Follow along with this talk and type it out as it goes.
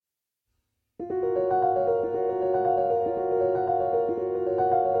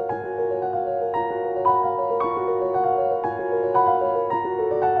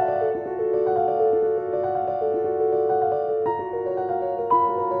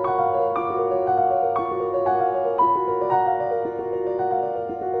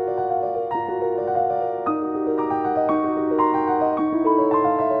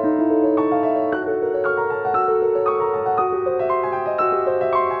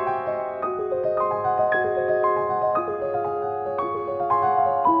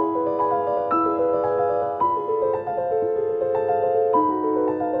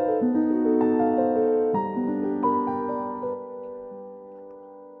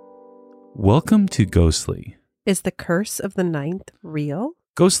Welcome to Ghostly. Is the curse of the ninth real?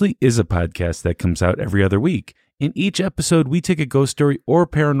 Ghostly is a podcast that comes out every other week. In each episode, we take a ghost story or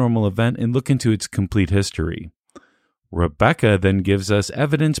paranormal event and look into its complete history. Rebecca then gives us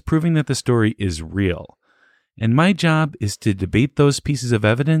evidence proving that the story is real. And my job is to debate those pieces of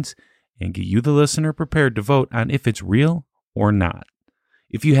evidence and get you, the listener, prepared to vote on if it's real or not.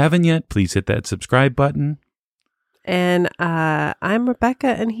 If you haven't yet, please hit that subscribe button. And I'm Rebecca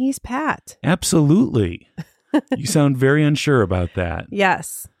and he's Pat. Absolutely. You sound very unsure about that.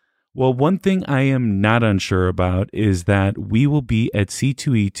 Yes. Well, one thing I am not unsure about is that we will be at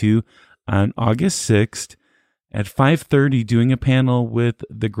C2E2 on August 6th at 5:30 doing a panel with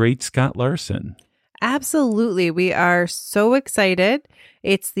the great Scott Larson. Absolutely. We are so excited.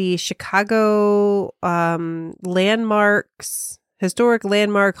 It's the Chicago historic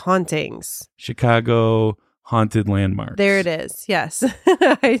landmark hauntings. Chicago Haunted Landmarks. There it is. Yes.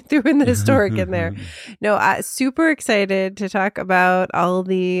 I threw in the historic in there. No, super excited to talk about all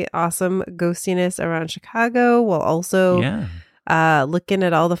the awesome ghostiness around Chicago while also looking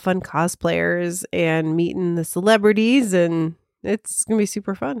at all the fun cosplayers and meeting the celebrities, and it's going to be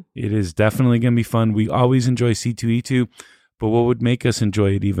super fun. It is definitely going to be fun. We always enjoy C2E2, but what would make us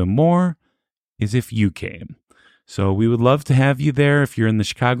enjoy it even more is if you came. So we would love to have you there if you're in the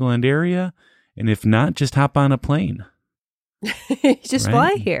Chicagoland area. And if not, just hop on a plane. Just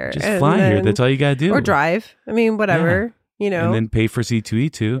fly here. Just fly here. That's all you got to do. Or drive. I mean, whatever, And then pay for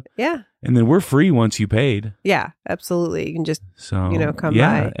C2E2. Yeah. And then we're free once you paid. Yeah, absolutely. You can just, come by.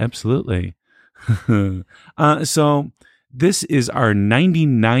 Yeah, absolutely. So this is our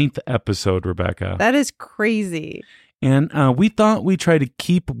 99th episode, Rebecca. That is crazy. And we thought we'd try to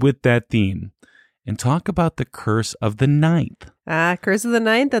keep with that theme and talk about the curse of the ninth. Curse of the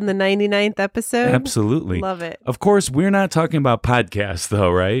Ninth and the 99th episode. Absolutely. Love it. Of course, we're not talking about podcasts, though,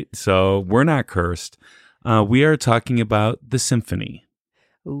 right? So we're not cursed. We are talking about the symphony.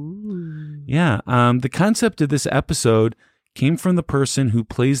 Ooh. Yeah. The concept of this episode came from the person who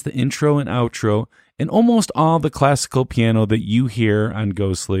plays the intro and outro and almost all the classical piano that you hear on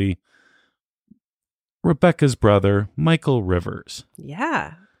Ghostly, Rebecca's brother, Michael Rivers.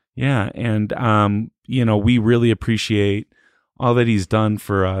 Yeah. Yeah. And, we really appreciate all that he's done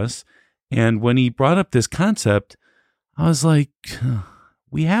for us. And when he brought up this concept, I was like,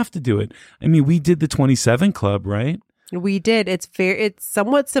 we have to do it. I mean, we did the 27 Club, right? We did. It's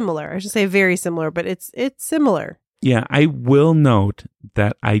somewhat similar. I should say very similar, but it's similar. Yeah, I will note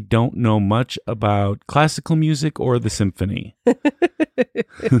that I don't know much about classical music or the symphony.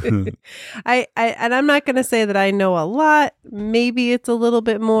 And I'm not going to say that I know a lot. Maybe it's a little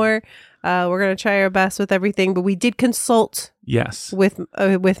bit more. We're going to try our best with everything, but we did consult. Yes.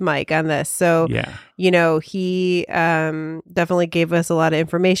 With Mike on this. So, he definitely gave us a lot of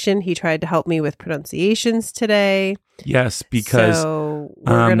information. He tried to help me with pronunciations today. Yes, because so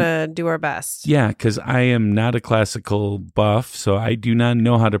we're going to do our best. Yeah, because I am not a classical buff, so I do not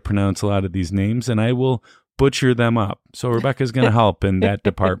know how to pronounce a lot of these names, and I will butcher them up. So Rebecca's going to help in that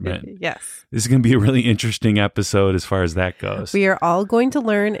department. Yes. This is going to be a really interesting episode as far as that goes. We are all going to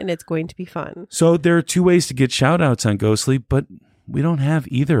learn, and it's going to be fun. So there are two ways to get shout outs on Ghostly, but we don't have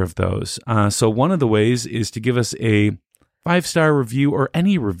either of those. So one of the ways is to give us a 5-star review or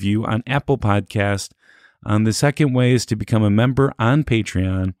any review on Apple Podcast. The second way is to become a member on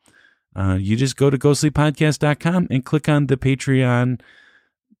Patreon. You just go to ghostlypodcast.com and click on the Patreon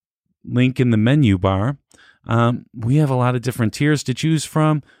link in the menu bar. We have a lot of different tiers to choose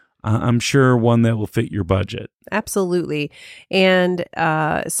from. I'm sure one that will fit your budget. Absolutely. And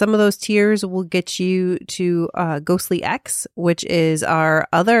some of those tiers will get you to Ghostly X, which is our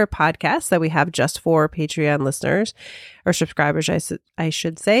other podcast that we have just for Patreon listeners or subscribers, I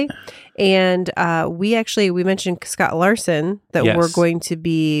should say. And we mentioned Scott Larson that we're going to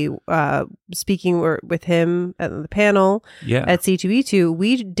be speaking with him at the panel at C2E2.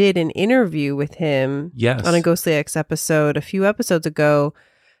 We did an interview with him on a Ghostly X episode a few episodes ago.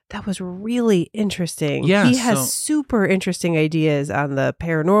 That was really interesting. Yeah, he has super interesting ideas on the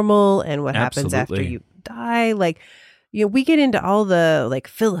paranormal and what happens after you die. We get into all the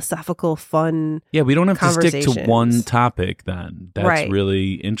philosophical fun. Yeah, we don't have to stick to one topic then. That's right.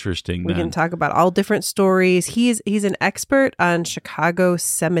 Really interesting. We can talk about all different stories. He's an expert on Chicago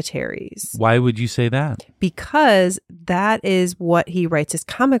cemeteries. Why would you say that? Because that is what he writes his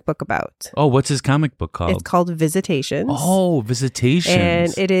comic book about. Oh, what's his comic book called? It's called Visitations. Oh, Visitations.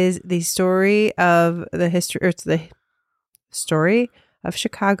 And it is the story of the story of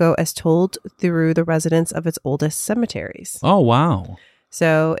Chicago as told through the residents of its oldest cemeteries. Oh, wow.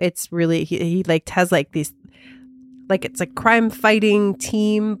 So it's really, he has these, it's a crime fighting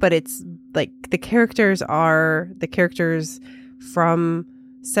team, but it's like the characters are the characters from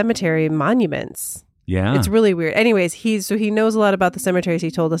cemetery monuments. Yeah. It's really weird. Anyways, he knows a lot about the cemeteries.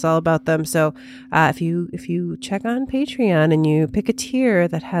 He told us all about them. So if you check on Patreon and you pick a tier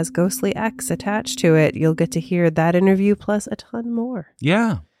that has Ghostly X attached to it, you'll get to hear that interview plus a ton more.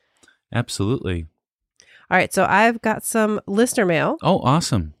 Yeah, absolutely. All right. So I've got some listener mail. Oh,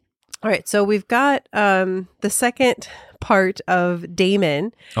 awesome. All right. So we've got the second part of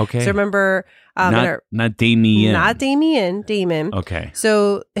Damon. Okay. So remember... not Damien. Not Damien, Damon. Okay.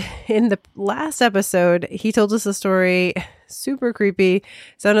 So in the last episode, he told us a story, super creepy.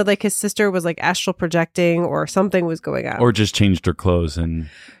 Sounded like his sister was like astral projecting or something was going on. Or just changed her clothes and...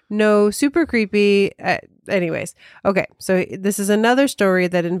 No, super creepy. Anyways. Okay. So this is another story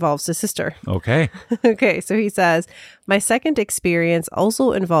that involves his sister. Okay. Okay. So he says, my second experience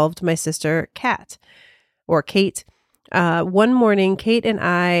also involved my sister, Kat, or Kate. One morning, Kate and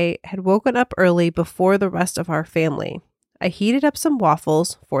I had woken up early before the rest of our family. I heated up some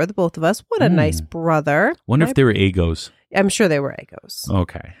waffles for the both of us. What a nice brother. Wonder if they were Egos. I'm sure they were Eggos.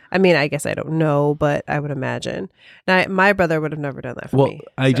 Okay. I mean, I guess I don't know, but I would imagine. Now, my brother would have never done that for me. Well,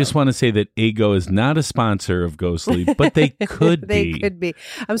 I just want to say that Ego is not a sponsor of Ghostly, but they could They be. could be.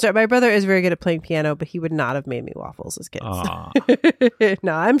 I'm sorry. My brother is very good at playing piano, but he would not have made me waffles as kids.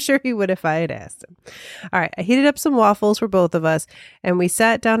 No, I'm sure he would if I had asked him. All right. I heated up some waffles for both of us, and we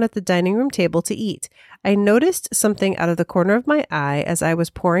sat down at the dining room table to eat. I noticed something out of the corner of my eye as I was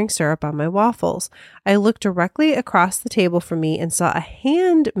pouring syrup on my waffles. I looked directly across the table from me and saw a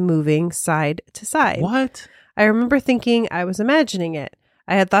hand moving side to side. What? I remember thinking I was imagining it.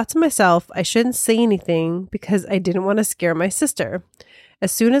 I had thought to myself I shouldn't say anything because I didn't want to scare my sister.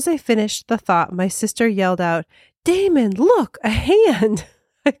 As soon as I finished the thought, my sister yelled out, "Damon, look, a hand!"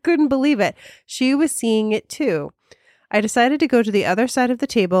 I couldn't believe it. She was seeing it too. I decided to go to the other side of the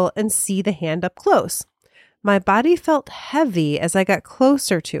table and see the hand up close. My body felt heavy as I got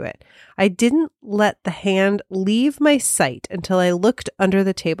closer to it. I didn't let the hand leave my sight until I looked under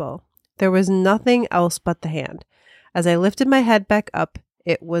the table. There was nothing else but the hand. As I lifted my head back up,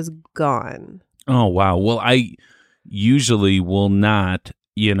 it was gone. Oh, wow. Well, I usually will not,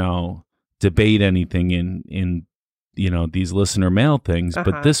 debate anything in these listener mail things,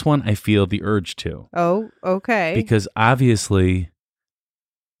 but this one I feel the urge to. Oh, okay. Because obviously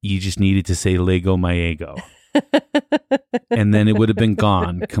you just needed to say Lego my ego. And then it would have been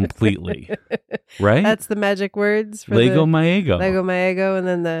gone completely. Right? That's the magic words for Lego my ego. Lego my ego, and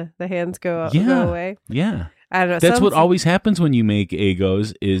then the hands go away. Yeah. I don't know. That's what always happens when you make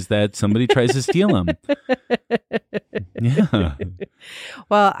Egos, is that somebody tries to steal them. Yeah.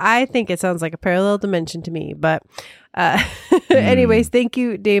 Well, I think it sounds like a parallel dimension to me, but anyways, thank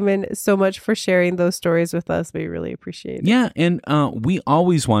you, Damon, so much for sharing those stories with us. We really appreciate it. Yeah, and we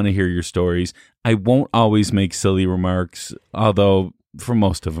always want to hear your stories. I won't always make silly remarks, although for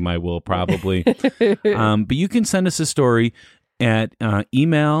most of them I will probably. But you can send us a story at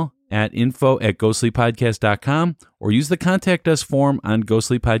email at info@ghostlypodcast.com or use the contact us form on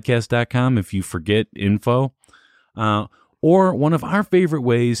ghostlypodcast.com if you forget info. Or one of our favorite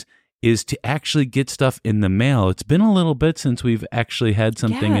ways is to actually get stuff in the mail. It's been a little bit since we've actually had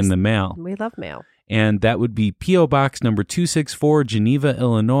something in the mail. We love mail. And that would be P.O. Box number 264, Geneva,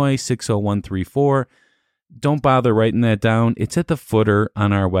 Illinois, 60134. Don't bother writing that down. It's at the footer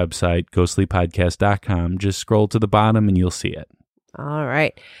on our website, ghostlypodcast.com. Just scroll to the bottom and you'll see it. All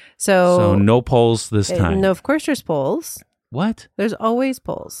right. So no polls this time. No, of course there's polls. What? There's always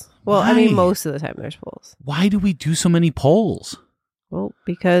polls. Well, Why? I mean, most of the time there's polls. Why do we do so many polls? Well,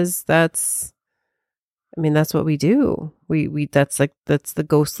 because that's what we do. We that's the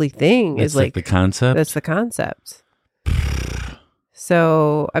ghostly thing. That's is like the concept? That's the concept.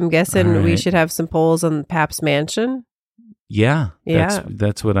 So I'm guessing we should have some polls on Pap's mansion. Yeah.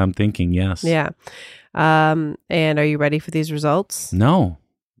 That's what I'm thinking, yes. Yeah. And are you ready for these results? No.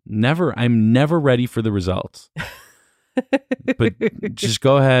 Never. I'm never ready for the results. But just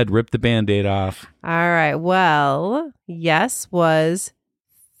go ahead, rip the Band-Aid off. All right. Well, yes was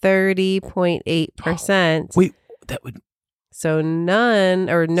 30.8%. Wait, that would... So none,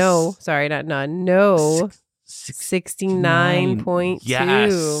 or no, sorry, not none, no, 69.2.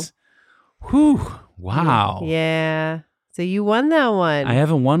 Yes. Whew. Wow. Yeah. So you won that one. I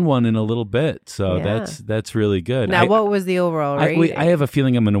haven't won one in a little bit, so that's really good. Now, what was the overall rating? I have a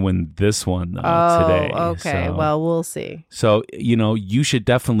feeling I'm going to win this one today. Okay. So. Well, we'll see. So, you should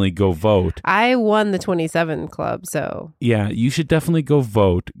definitely go vote. I won the 27 club, so. Yeah, you should definitely go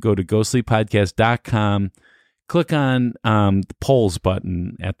vote. Go to ghostlypodcast.com, click on the polls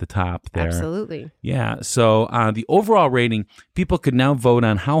button at the top there. Absolutely. Yeah. So the overall rating, people could now vote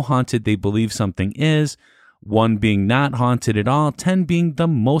on how haunted they believe something is. 1 being not haunted at all, 10 being the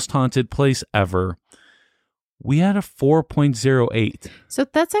most haunted place ever. We had a 4.08. So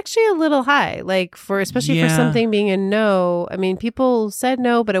that's actually a little high, like especially for something being a no. I mean, people said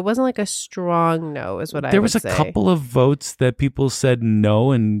no, but it wasn't like a strong no, is what I would say. There was a couple of votes that people said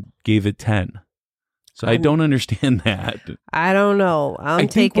no and gave it 10. So I don't understand that. I don't know. I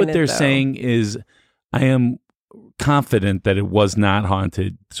think what they're saying is I am confident that it was not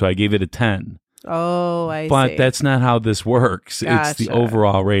haunted, so I gave it a 10. Oh, I see. But that's not how this works. Gotcha. It's the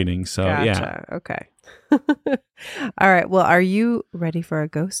overall rating. So, yeah. Okay. All right. Well, are you ready for a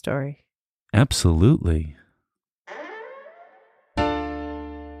ghost story? Absolutely.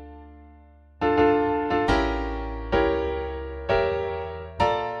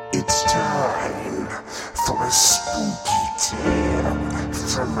 It's time for a spooky tale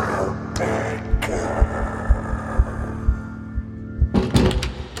from our bad girl.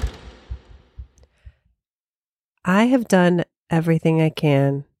 I have done everything I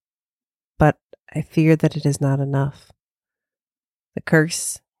can, but I fear that it is not enough. The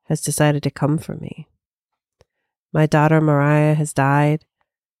curse has decided to come for me. My daughter Mariah has died,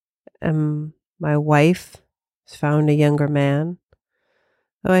 and my wife has found a younger man,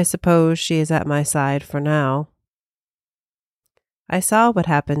 though I suppose she is at my side for now. I saw what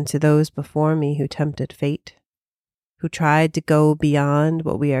happened to those before me who tempted fate, who tried to go beyond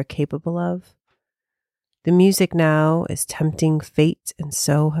what we are capable of. The music now is tempting fate, and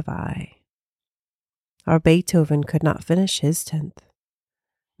so have I. Our Beethoven could not finish his 10th.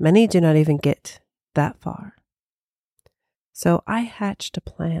 Many do not even get that far. So I hatched a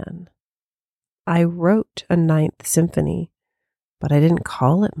plan. I wrote a 9th symphony, but I didn't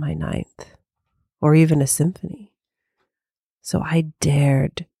call it my 9th, or even a symphony. So I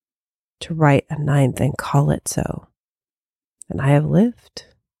dared to write a 9th and call it so. And I have lived.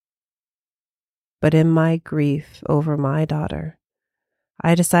 But in my grief over my daughter,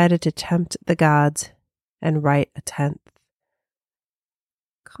 I decided to tempt the gods and write a 10th,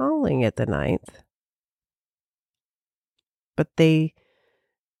 calling it the 9th. But they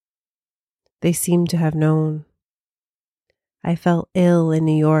seem to have known. I fell ill in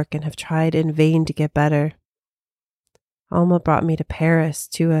New York and have tried in vain to get better. Alma brought me to Paris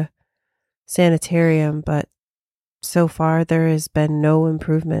to a sanitarium, but so far there has been no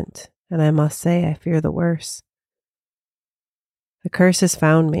improvement, and I must say I fear the worst. The curse has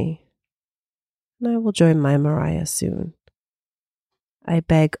found me, and I will join my Mariah soon. I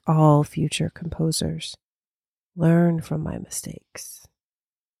beg all future composers, learn from my mistakes.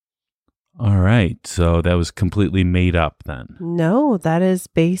 All right. So that was completely made up then. No, that is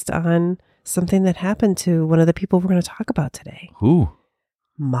based on something that happened to one of the people we're going to talk about today. Who?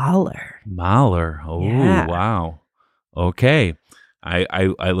 Mahler. Mahler. Oh, Yeah. Wow. Okay.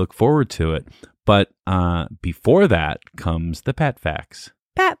 I look forward to it. But before that comes the Pat Facts.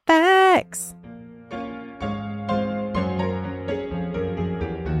 Pat Facts.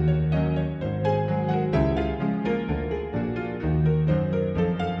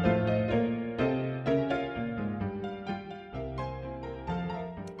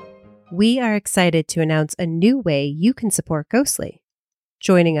 We are excited to announce a new way you can support Ghostly,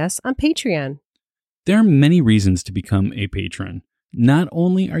 joining us on Patreon. There are many reasons to become a patron. Not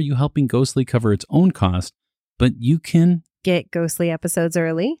only are you helping Ghostly cover its own cost, but you can Get Ghostly episodes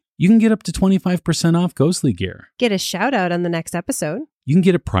early, you can get up to 25% off Ghostly gear. get a shout out on the next episode, You can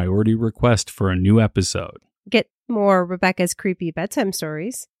get a priority request for a new episode. get more Rebecca's creepy bedtime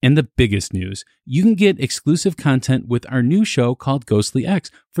stories, And the biggest news, you can get exclusive content with our new show called Ghostly X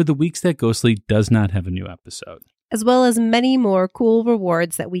for the weeks that Ghostly does not have a new episode. as well as many more cool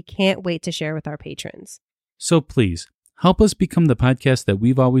rewards that we can't wait to share with our patrons. So please, help us become the podcast that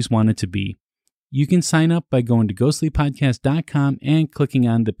we've always wanted to be. You can sign up by going to ghostlypodcast.com and clicking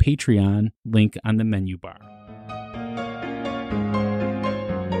on the Patreon link on the menu bar.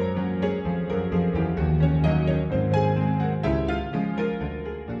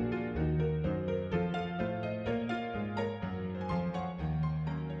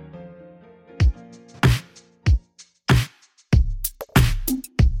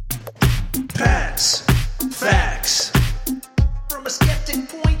 Pat's Facts. From a skeptic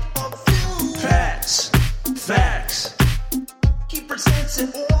point of view. Pat's Facts. He presents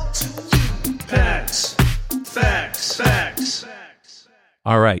it all to you. Pat's Facts. Facts.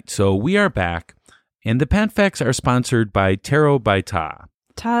 All right, so we are back, and the Pat Facts are sponsored by Tarot by Ta.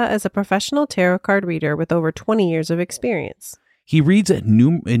 Ta is a professional tarot card reader with over 20 years of experience. He reads at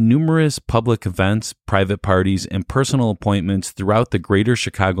in numerous public events, private parties, and personal appointments throughout the greater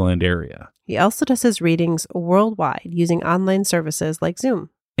Chicagoland area. He also does his readings worldwide using online services like Zoom.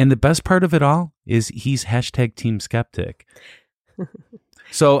 And the best part of it all is he's hashtag Team Skeptic.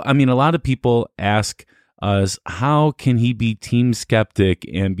 So, I mean, a lot of people ask us, how can he be Team Skeptic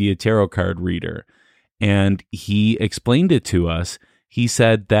and be a tarot card reader? And he explained it to us. He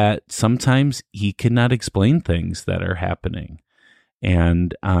said that sometimes he cannot explain things that are happening,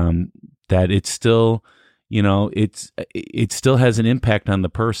 and that it's still, it still has an impact on the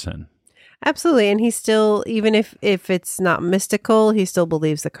person. Absolutely. And he still, even if it's not mystical, he still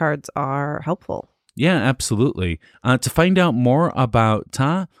believes the cards are helpful. Yeah, absolutely. To find out more about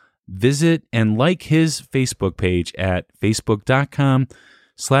Ta, visit and like his Facebook page at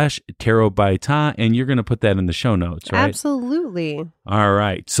facebook.com/tarot by Ta, and you're going to put that in the show notes, right? Absolutely. All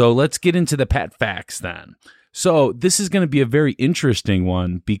right. So let's get into the Pat Facts then. So this is going to be a very interesting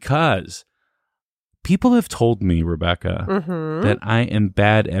one because people have told me, Rebecca, that I am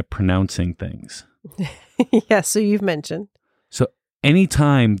bad at pronouncing things. Yeah, so you've mentioned. So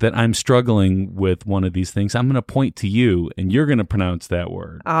anytime that I'm struggling with one of these things, I'm going to point to you and you're going to pronounce that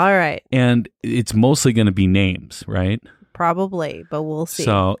word. All right. And it's mostly going to be names, right? Probably, but we'll see.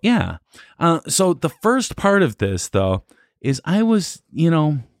 So, yeah. So the first part of this, though, is I was,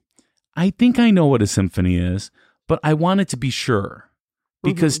 I think I know what a symphony is, but I wanted to be sure.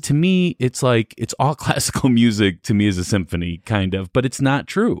 Because to me, it's like, it's all classical music to me is a symphony, kind of, but it's not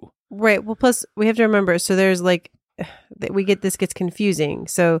true. Right. Well, plus we have to remember, so there's like, this gets confusing.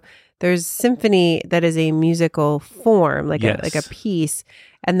 So there's symphony that is a musical form, like a piece.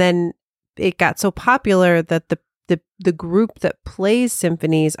 And then it got so popular that the group that plays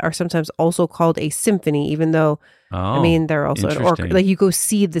symphonies are sometimes also called a symphony, even though, they're also an orchestra. Like you go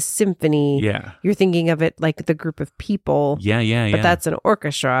see the symphony. Yeah. You're thinking of it like the group of people. Yeah. But that's an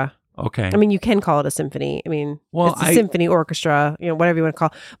orchestra. Okay. I mean, you can call it a symphony. I mean, it's a symphony orchestra, whatever you want to call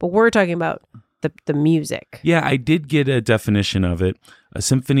it. But we're talking about the music. Yeah, I did get a definition of it. A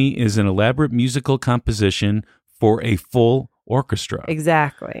symphony is an elaborate musical composition for a full orchestra.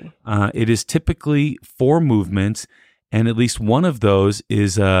 Exactly. It is typically 4 movements, and at least one of those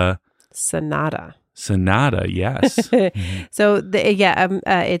is a sonata. Sonata, yes. So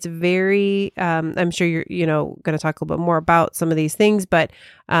it's very. I'm sure you're going to talk a little bit more about some of these things, but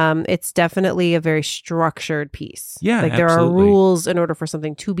it's definitely a very structured piece. Yeah, like there are rules in order for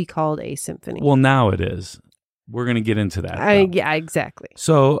something to be called a symphony. Well, now it is. We're going to get into that. Yeah, exactly.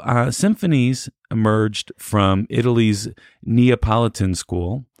 So symphonies emerged from Italy's Neapolitan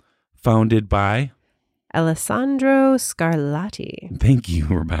school, founded by Alessandro Scarlatti. Thank you,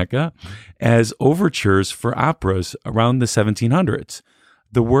 Rebecca. As overtures for operas around the 1700s.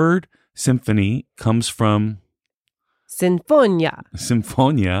 The word symphony comes from Symphonia,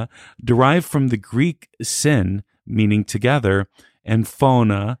 derived from the Greek syn, meaning together, and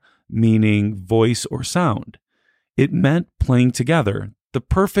phona, meaning voice or sound. It meant playing together, the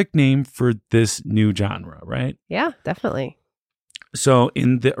perfect name for this new genre, right? Yeah, definitely. So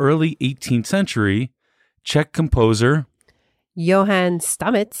in the early 18th century, Czech composer Johann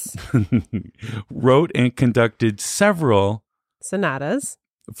Stamitz wrote and conducted several sonatas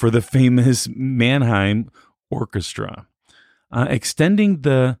for the famous Mannheim Orchestra, extending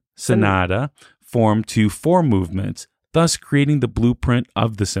the sonata form to 4 movements, thus creating the blueprint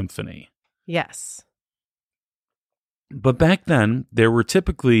of the symphony. Yes. But back then, they were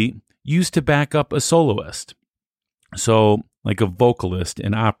typically used to back up a soloist, so like a vocalist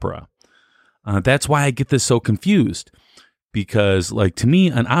in opera. That's why I get this so confused, because like to me,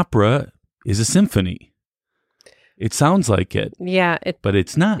 an opera is a symphony. It sounds like it. Yeah. But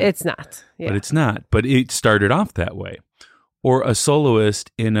it's not. It's not. Yeah. But it's not. But it started off that way. Or a soloist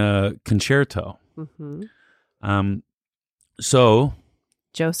in a concerto. Mm-hmm. So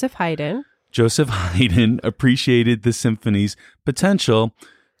Joseph Haydn appreciated the symphony's potential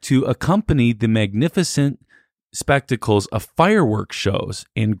to accompany the magnificent spectacles of fireworks shows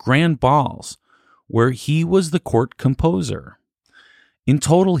and grand balls, where he was the court composer. In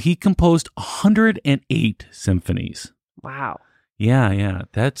total, he composed 108 symphonies. Wow. Yeah,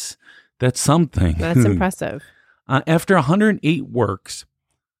 that's something. That's impressive. After 108 works,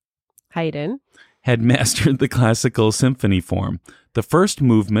 Haydn had mastered the classical symphony form. The first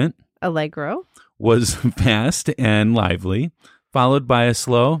movement, Allegro, was fast and lively, followed by a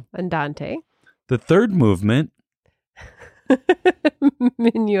slow Andante. The third movement,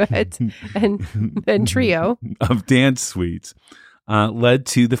 Minuet and trio of dance suites, led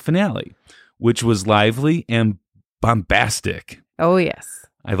to the finale, which was lively and bombastic. Oh, yes.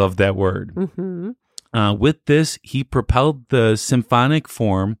 I love that word. Mm-hmm. With this, he propelled the symphonic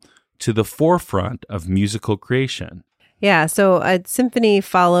form to the forefront of musical creation. Yeah, so a symphony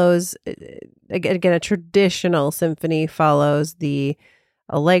follows, again, a traditional symphony follows the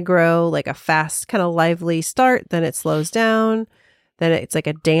allegro, like a fast, kind of lively start, then it slows down, then it's like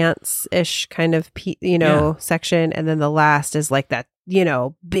a dance-ish kind of, section, and then the last is like that,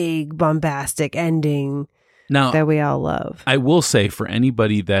 big bombastic ending Now, that we all love. I will say, for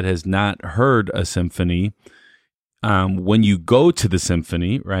anybody that has not heard a symphony, when you go to the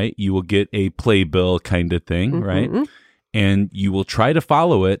symphony, right, you will get a playbill kind of thing, right? And you will try to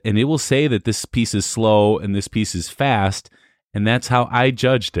follow it, and it will say that this piece is slow and this piece is fast, and that's how I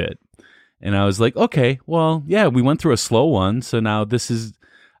judged it. And I was like, okay, well, yeah, we went through a slow one, so now this is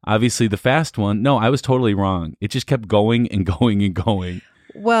obviously the fast one. No, I was totally wrong. It just kept going and going and going.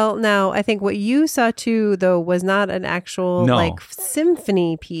 Well, now, I think what you saw too, though, was not an actual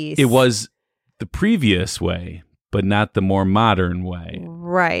symphony piece. It was the previous way, but not the more modern way.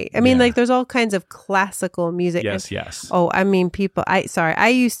 Right. I mean, there's all kinds of classical music. Yes. Oh, I mean, I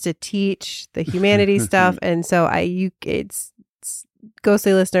used to teach the humanities stuff. And so it's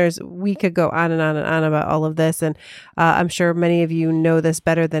Ghostly listeners, we could go on and on and on about all of this. And I'm sure many of you know this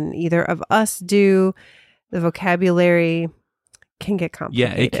better than either of us do. The vocabulary can get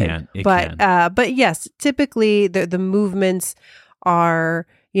complicated. Yeah, it can. But yes, typically the movements are,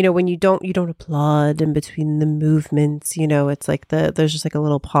 when you don't applaud in between the movements, it's like there's just like a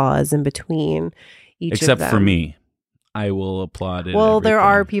little pause in between each Except of them. for me. I will applaud it. Well, there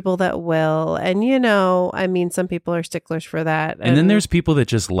are people that will. And, some people are sticklers for that. And then there's people that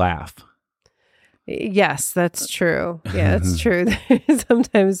just laugh. Yes, that's true. Yeah, that's true.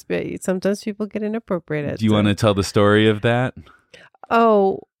 Sometimes people get inappropriate. Do you want to tell the story of that?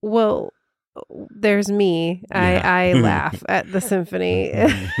 Oh, well, there's me. Yeah. I laugh at the symphony.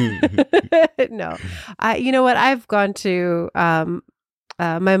 No, you know what? I've gone to,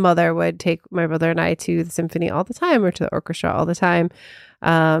 my mother would take my brother and I to the symphony all the time, or to the orchestra all the time,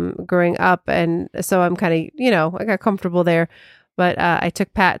 growing up. And so I'm kind of, I got comfortable there. But I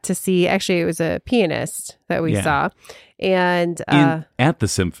took Pat to see, actually, it was a pianist that we saw. And at the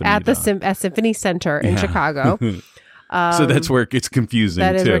symphony. At Symphony Center in Chicago. So that's where it gets confusing.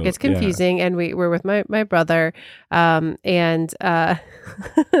 That is where it gets confusing. And we were with my brother. And there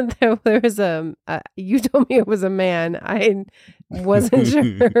was you told me it was a man. I wasn't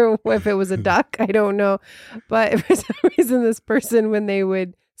sure if it was a duck. I don't know. But for some reason, this person, when they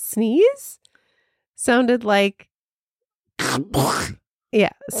would sneeze, sounded like... Yeah.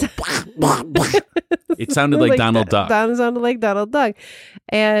 It sounded like Donald Duck. It sounded like Donald Duck.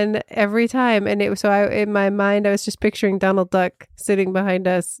 And every time, and in my mind, I was just picturing Donald Duck sitting behind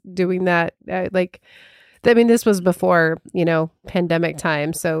us doing that. This was before, pandemic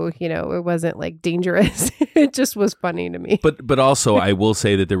time. So, it wasn't like dangerous. It just was funny to me. But also, I will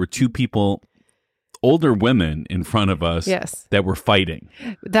say that there were two people, older women in front of us, that were fighting.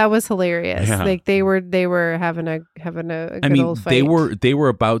 That was hilarious. Yeah. Like they were having a good old fight. They were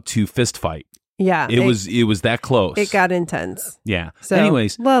about to fist fight. Yeah. It was that close. It got intense. Yeah. So,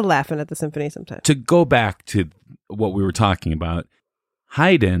 anyways, a lot of laughing at the symphony sometimes. To go back to what we were talking about,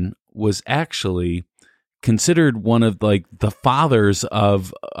 Haydn was actually considered one of the fathers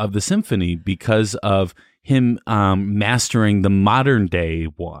of the symphony because of him mastering the modern day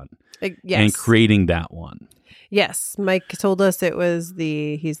one. Yes. And creating that one. Yes. Mike told us he's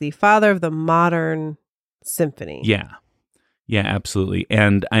the father of the modern symphony. Yeah. Yeah, absolutely.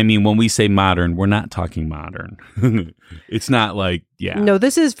 And I mean, when we say modern, we're not talking modern. It's not like, No,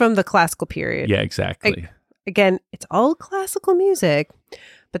 this is from the classical period. Yeah, exactly. Again, it's all classical music,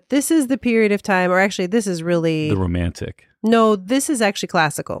 but this is the period of time, or actually this is really... The Romantic. No, this is actually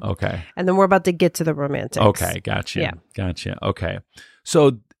classical. Okay. And then we're about to get to the Romantics. Okay, gotcha. Yeah. Gotcha. Okay.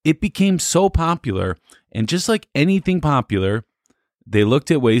 So it became so popular, and just like anything popular, they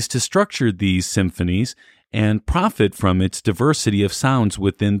looked at ways to structure these symphonies and profit from its diversity of sounds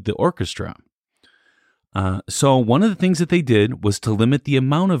within the orchestra. So one of the things that they did was to limit the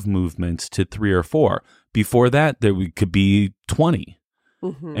amount of movements to 3 or 4. Before that, could be 20,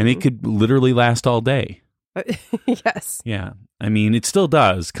 and it could literally last all day. Yes. Yeah. I mean, it still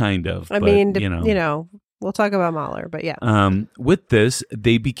does, kind of. We'll talk about Mahler, but yeah. With this,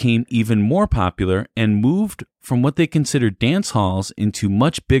 they became even more popular and moved from what they considered dance halls into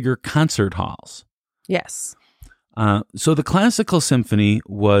much bigger concert halls. Yes. So the classical symphony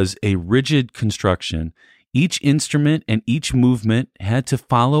was a rigid construction. Each instrument and each movement had to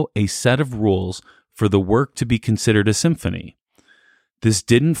follow a set of rules for the work to be considered a symphony. This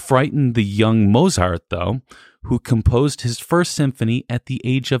didn't frighten the young Mozart, though, who composed his first symphony at the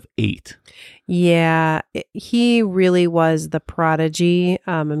age of 8. Yeah, he really was the prodigy.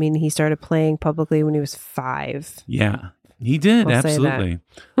 I mean, he started playing publicly when he was 5. Yeah, he did, I'll say that.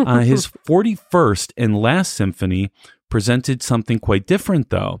 absolutely. His 41st and last symphony presented something quite different,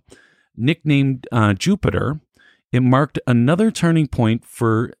 though. Nicknamed Jupiter, it marked another turning point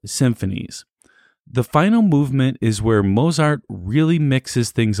for symphonies. The final movement is where Mozart really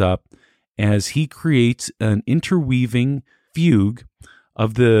mixes things up as he creates an interweaving fugue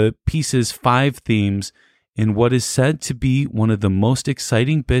of the piece's 5 themes in what is said to be one of the most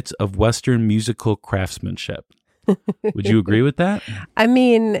exciting bits of Western musical craftsmanship. Would you agree with that? I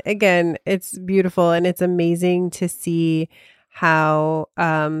mean, again, it's beautiful and it's amazing to see how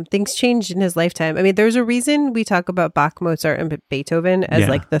things changed in his lifetime. I mean, there's a reason we talk about Bach, Mozart, and Beethoven as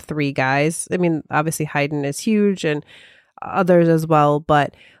like the 3 guys. I mean, obviously Haydn is huge and others as well,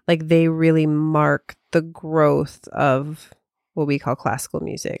 but like they really mark the growth of what we call classical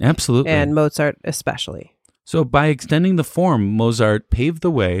music. Absolutely. And Mozart especially. So by extending the form, Mozart paved the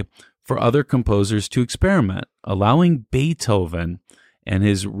way for other composers to experiment, allowing Beethoven and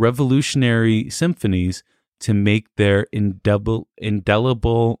his revolutionary symphonies to make their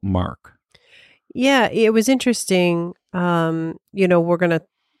indelible mark. Yeah, it was interesting. We'll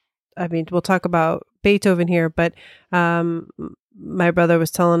talk about Beethoven here, but my brother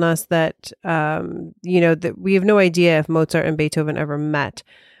was telling us that, that we have no idea if Mozart and Beethoven ever met.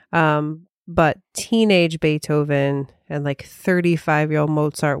 But teenage Beethoven and like 35-year-old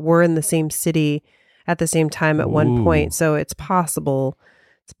Mozart were in the same city at the same time at one point. So it's possible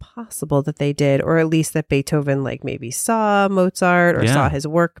that they did, or at least that Beethoven like maybe saw Mozart or saw his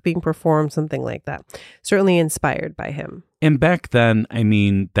work being performed, something like that. Certainly inspired by him. And back then, I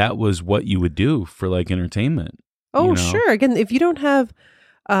mean, that was what you would do for like entertainment. Oh, sure. Again, if you don't have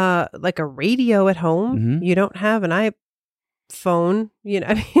like a radio at home, you don't have an iPhone,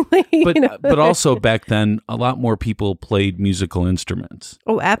 But also back then, a lot more people played musical instruments.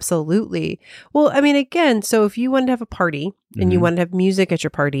 Oh, absolutely. Well, I mean, again, so if you wanted to have a party and you wanted to have music at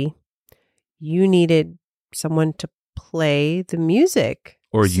your party, you needed someone to play the music.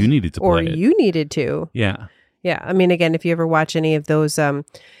 Or you needed to play it. Or you needed to. Yeah. Yeah. I mean, again, if you ever watch any of those,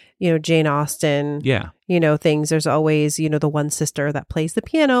 Jane Austen, things, there's always, the one sister that plays the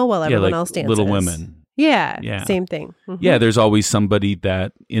piano while everyone else dances. Little Women. Yeah. Same thing. Mm-hmm. Yeah, there's always somebody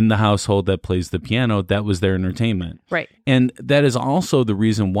that in the household that plays the piano. That was their entertainment. Right. And that is also the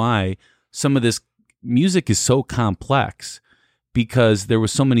reason why some of this music is so complex, because there were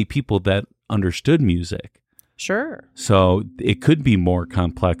so many people that understood music. Sure. So it could be more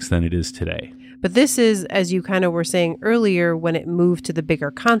complex than it is today. But this is, as you kind of were saying earlier, when it moved to the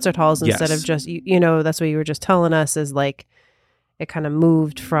bigger concert halls instead of just, that's what you were just telling us, is like it kind of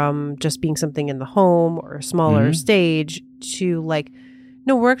moved from just being something in the home or a smaller stage to like,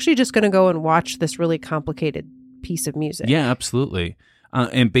 no, we're actually just going to go and watch this really complicated piece of music. Yeah, absolutely.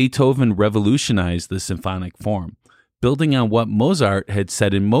 And Beethoven revolutionized the symphonic form, building on what Mozart had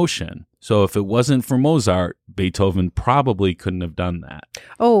set in motion. So if it wasn't for Mozart, Beethoven probably couldn't have done that.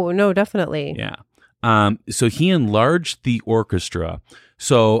 Oh, no, definitely. Yeah. So he enlarged the orchestra.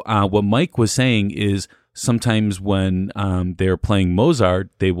 So what Mike was saying is sometimes when they're playing Mozart,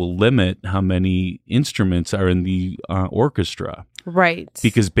 they will limit how many instruments are in the orchestra. Right.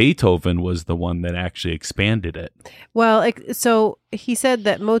 Because Beethoven was the one that actually expanded it. Well, so he said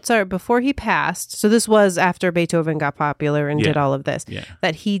that Mozart, before he passed, so this was after Beethoven got popular and did all of this,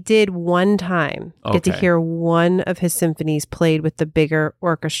 that he did one time get to hear one of his symphonies played with the bigger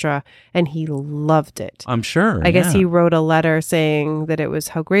orchestra, and he loved it. I'm sure. I guess he wrote a letter saying that it was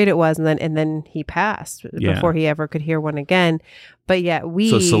how great it was, and then he passed before he ever could hear one again. But yet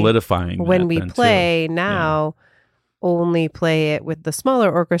so solidifying when we play now, only play it with the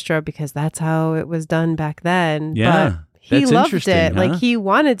smaller orchestra because that's how it was done back then. Yeah. But he loved it. Huh? Like he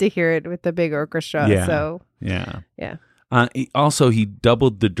wanted to hear it with the big orchestra. Yeah. So yeah. Yeah. He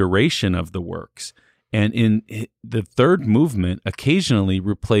doubled the duration of the works. And in the third movement, occasionally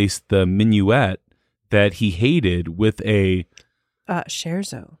replaced the minuet that he hated with a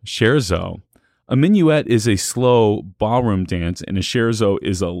scherzo. A minuet is a slow ballroom dance, and a scherzo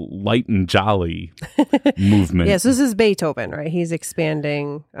is a light and jolly movement. Yes, this is Beethoven, right? He's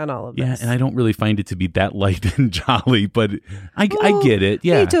expanding on all of this. Yeah, and I don't really find it to be that light and jolly, but I get it.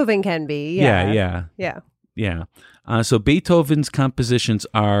 Yeah, Beethoven can be. Yeah. So Beethoven's compositions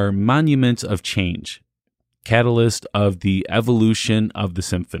are monuments of change, catalyst of the evolution of the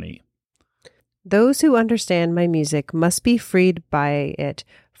symphony. Those who understand my music must be freed by it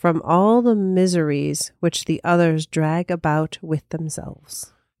from all the miseries which the others drag about with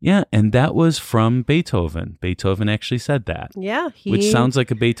themselves. Yeah, and that was from Beethoven. Beethoven actually said that, Yeah. which sounds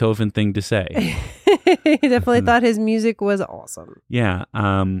like a Beethoven thing to say. He definitely thought his music was awesome. Yeah.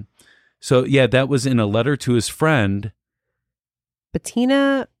 So, yeah, that was in a letter to his friend.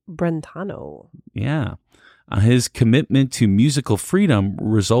 Bettina Brentano. Yeah. His commitment to musical freedom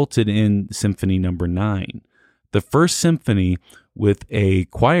resulted in Symphony No. 9, the first symphony with a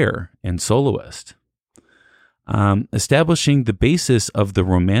choir and soloist, establishing the basis of the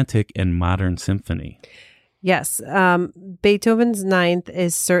Romantic and Modern Symphony. Yes, Beethoven's Ninth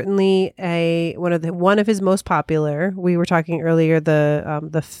is certainly one of his most popular. We were talking earlier.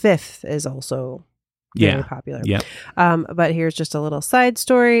 The Fifth is also very popular. Yeah. But here's just a little side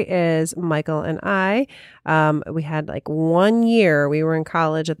story: is Michael and I, we had like 1 year. We were in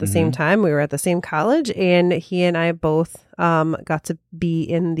college at the same time. We were at the same college, and he and I both got to be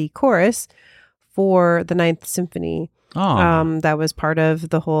in the chorus for the Ninth Symphony. Oh. That was part of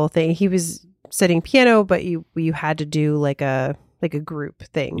the whole thing. He was studying piano, but you had to do like a group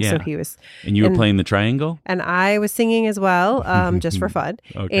thing. Yeah. So he was, And you were playing the triangle? and I was singing as well, just for fun.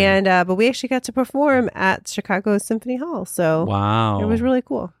 Okay. And but we actually got to perform at Chicago Symphony Hall. So Wow. it was really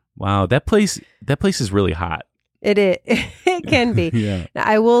cool. Wow. That place is really hot. It can be. Yeah. Now,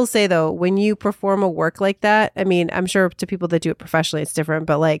 I will say though, when you perform a work like that, I mean, I'm sure to people that do it professionally, it's different.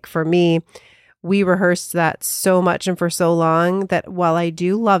 But like for me, we rehearsed that so much and for so long that while I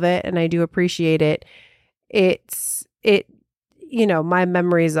do love it and I do appreciate it, my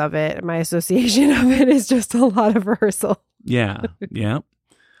memories of it, my association of it is just a lot of rehearsal. Yeah. Yeah.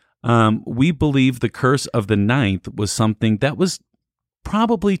 We believe the Curse of the Ninth was something that was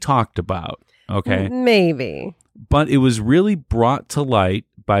probably talked about. Okay. Maybe. But it was really brought to light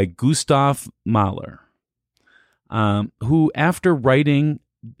by Gustav Mahler, who, after writing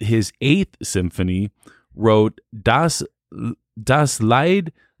his Eighth Symphony, wrote Das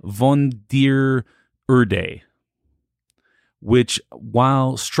Lied von der Erde, which,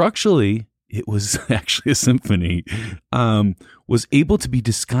 while structurally it was actually a symphony, was able to be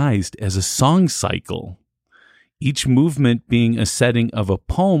disguised as a song cycle, each movement being a setting of a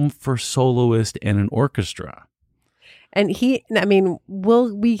poem for soloist and an orchestra. And we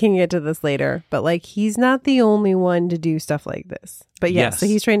can get to this later, but like he's not the only one to do stuff like this. But yes, so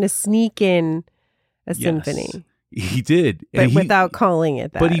he's trying to sneak in a symphony. He did. But without calling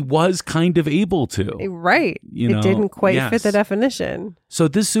it that. But he was kind of able to. Right. It didn't quite fit the definition. So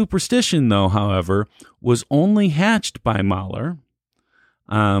this superstition, though, however, was only hatched by Mahler.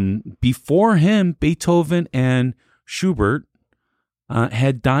 Before him, Beethoven and Schubert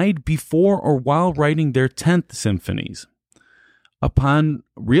had died before or while writing their 10th symphonies. Upon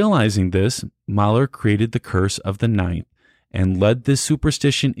realizing this, Mahler created the Curse of the Ninth and led this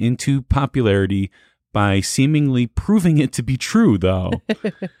superstition into popularity by seemingly proving it to be true, though.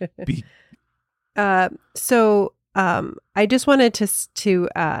 I just wanted to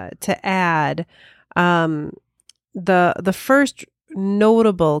add the first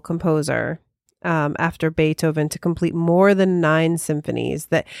notable composer after Beethoven to complete more than 9 symphonies.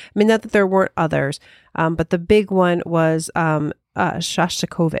 Not that there weren't others, but the big one was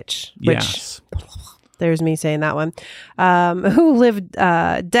Shostakovich. Yes. There's me saying that one. Who lived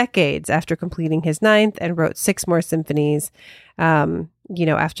decades after completing his 9th and wrote 6 more symphonies,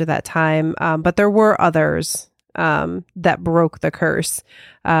 after that time. But there were others that broke the curse.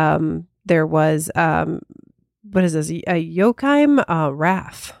 There was, what is this? Joachim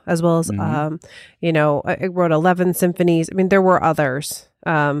Raff, as well as, it wrote 11 symphonies. I mean, there were others.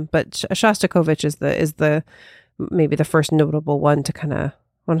 But Shostakovich is the maybe the first notable one to kind of, I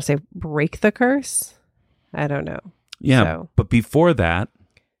want to say, break the curse. I don't know. Yeah, but before that,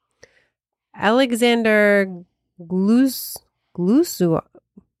 Alexander Gluznuov. Okay.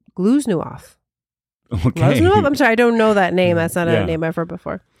 Gluznuov? I'm sorry, I don't know that name. That's not a name I've heard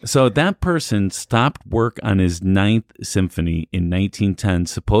before. So that person stopped work on his 9th symphony in 1910,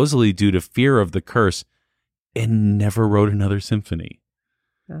 supposedly due to fear of the curse, and never wrote another symphony.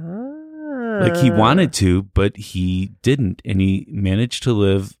 Like he wanted to, but he didn't, and he managed to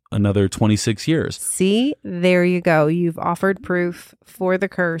live another 26 years. See, there you go. You've offered proof for the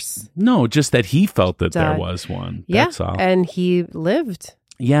curse. No, just that he felt that there was one. Yeah, that's all. And he lived.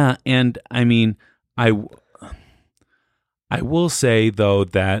 Yeah, and I mean, I will say though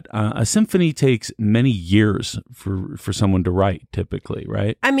that a symphony takes many years for someone to write, typically,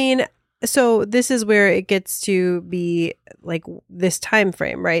 right? I mean, so this is where it gets to be like this time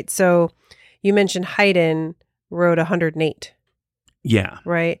frame, right? So you mentioned Haydn wrote 108. Yeah.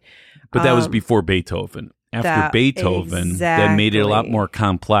 Right. But that was before Beethoven. after Beethoven that made it a lot more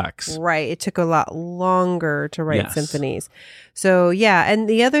complex. Right. It took a lot longer to write Yes. symphonies. So, yeah. And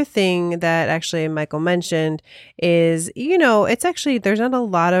the other thing that actually Michael mentioned is, it's actually, there's not a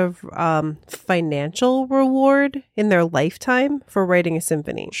lot of financial reward in their lifetime for writing a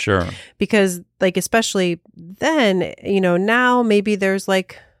symphony. Sure. Because, like, especially then, now maybe there's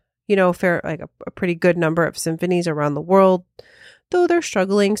like, a pretty good number of symphonies around the world, though they're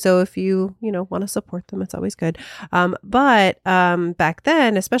struggling. So if you, want to support them, it's always good. But back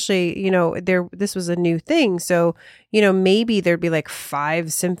then, especially, this was a new thing. So, maybe there'd be like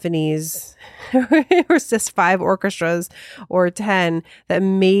 5 symphonies or just 5 orchestras or 10 that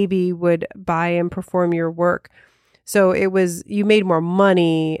maybe would buy and perform your work. So you made more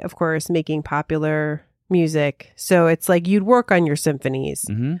money, of course, making popular music. So it's like you'd work on your symphonies,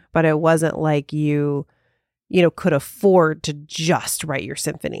 but it wasn't like you could afford to just write your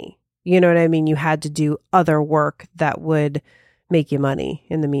symphony. You know what I mean? You had to do other work that would make you money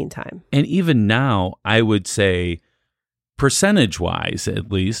in the meantime. And even now, I would say, percentage-wise, at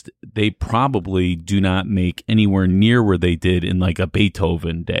least, they probably do not make anywhere near where they did in like a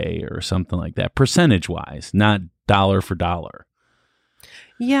Beethoven day or something like that. Percentage-wise, not dollar for dollar.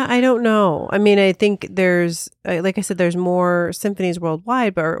 Yeah, I don't know. I mean, I think there's, like I said, there's more symphonies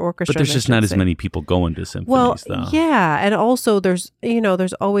worldwide, but orchestras. But there's just not as many people going to symphonies, though. Yeah, and also there's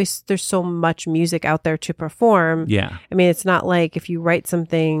so much music out there to perform. Yeah. I mean, it's not like if you write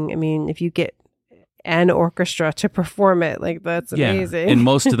something, I mean, if you get an orchestra to perform it, like that's amazing. And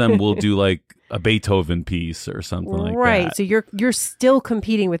most of them will do like a Beethoven piece or something like that. Right. So you're still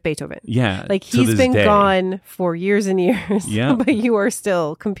competing with Beethoven. Yeah. Like he's been gone for years and years. Yeah. But you are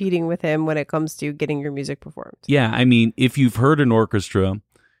still competing with him when it comes to getting your music performed. Yeah. I mean, if you've heard an orchestra,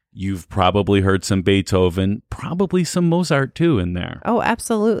 you've probably heard some Beethoven, probably some Mozart too in there. Oh,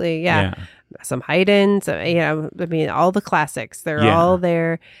 absolutely. Yeah. Some Haydn, I mean, all the classics, they're all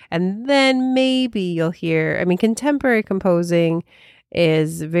there. And then maybe you'll hear, I mean, contemporary composing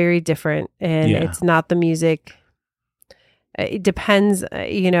is very different, and it's not the music. It depends,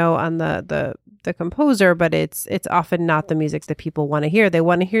 on the composer, but it's often not the music that people want to hear. They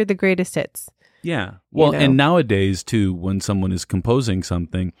want to hear the greatest hits. Yeah. Well, and nowadays too, when someone is composing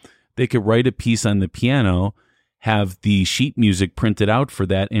something, they could write a piece on the piano, have the sheet music printed out for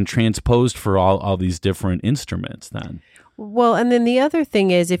that, and transposed for all these different instruments then. Well, and then the other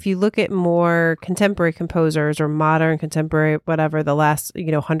thing is, if you look at more contemporary composers or modern contemporary, whatever, the last,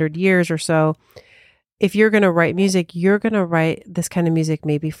 100 years or so, if you're going to write music, you're going to write this kind of music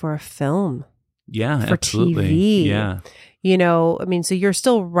maybe for a film. Yeah, for absolutely. TV. Yeah. I mean, so you're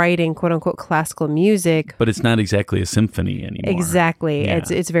still writing quote unquote classical music. But it's not exactly a symphony anymore. Exactly. Yeah.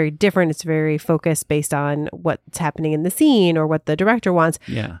 It's very different. It's very focused based on what's happening in the scene or what the director wants.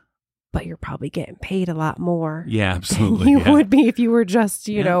 Yeah. But you're probably getting paid a lot more. Yeah, absolutely. Than you would be if you were just,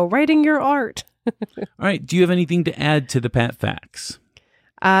 writing your art. All right. Do you have anything to add to the Pat Facts?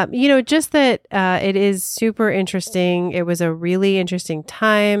 Just that it is super interesting. It was a really interesting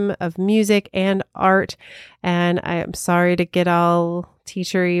time of music and art. And I am sorry to get all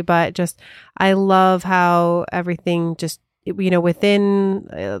teachery, but I love how everything just,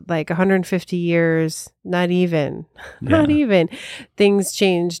 within like 150 years, not even, things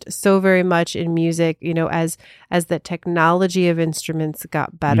changed so very much in music, as the technology of instruments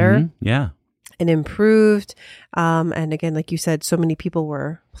got better. Mm-hmm. Yeah. And improved. And again, like you said, so many people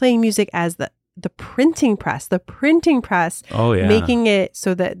were playing music as the printing press, Oh, yeah. making it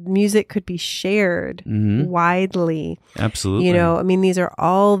so that music could be shared widely. Absolutely. I mean, these are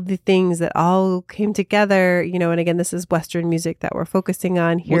all the things that all came together, and again, this is Western music that we're focusing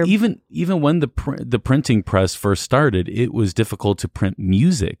on here. Well, even when the printing press first started, it was difficult to print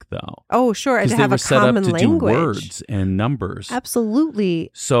music, though. Oh, sure. And to have a common language. Do words and numbers.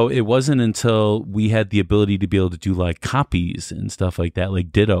 Absolutely. So it wasn't until we had the ability to be able to do like copies and stuff like that,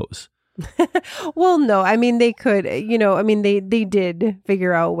 like dittos. Well, no, I mean, they could, they did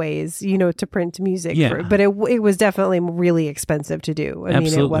figure out ways, to print music, but it was definitely really expensive to do. I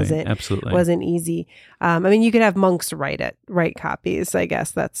mean, it wasn't easy. I mean, you could have monks write copies. I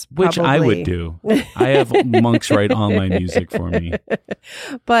guess that's which I would do. I have monks write all my music for me.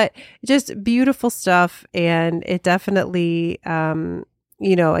 But just beautiful stuff. And it definitely, again,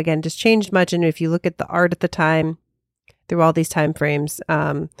 just changed much. And if you look at the art at the time, through all these time frames,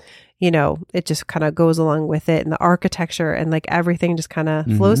 it just kind of goes along with it, and the architecture and like everything just kind of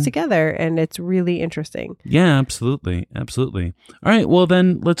flows together, and it's really interesting. Yeah, absolutely. Absolutely. All right. Well,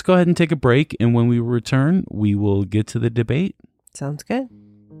 then let's go ahead and take a break. And when we return, we will get to the debate. Sounds good.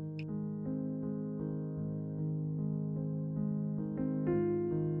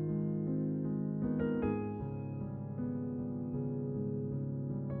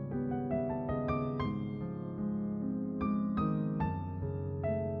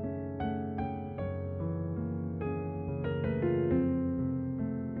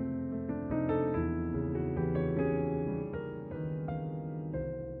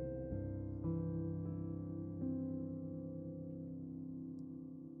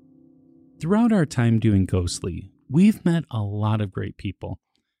 Throughout our time doing Ghostly, we've met a lot of great people.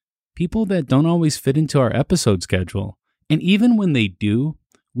 People that don't always fit into our episode schedule. And even when they do,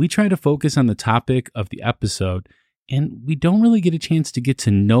 we try to focus on the topic of the episode, and we don't really get a chance to get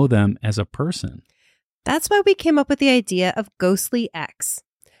to know them as a person. That's why we came up with the idea of Ghostly X.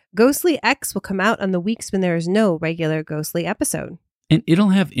 Ghostly X will come out on the weeks when there is no regular Ghostly episode. And it'll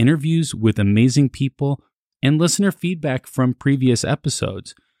have interviews with amazing people and listener feedback from previous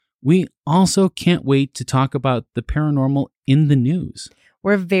episodes. We also can't wait to talk about the paranormal in the news.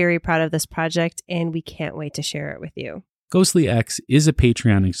 We're very proud of this project, and we can't wait to share it with you. Ghostly X is a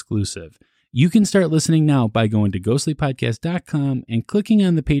Patreon exclusive. You can start listening now by going to ghostlypodcast.com and clicking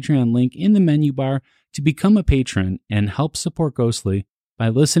on the Patreon link in the menu bar to become a patron and help support Ghostly by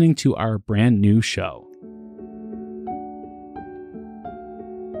listening to our brand new show.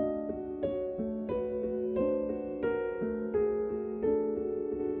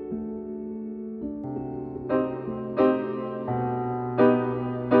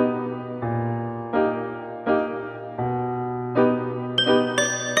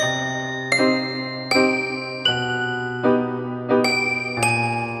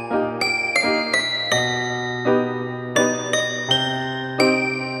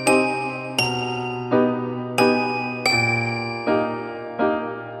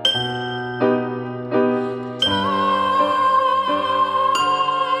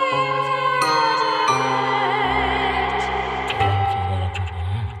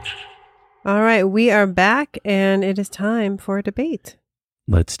 All right, we are back, and it is time for a debate.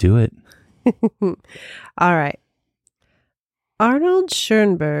 Let's do it. All right. Arnold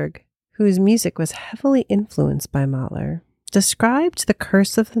Schoenberg, whose music was heavily influenced by Mahler, described The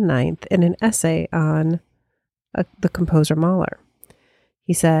Curse of the Ninth in an essay on the composer Mahler.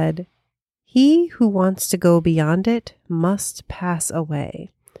 He said, "He who wants to go beyond it must pass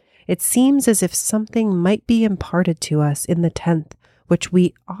away. It seems as if something might be imparted to us in the 10th, which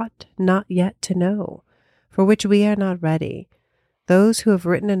we ought not yet to know, for which we are not ready. Those who have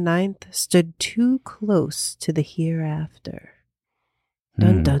written a 9th stood too close to the hereafter."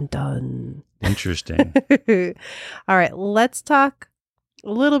 Dun, dun, dun. Interesting. All right, let's talk a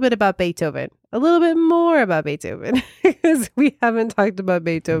little bit about Beethoven, a little bit more about Beethoven, because we haven't talked about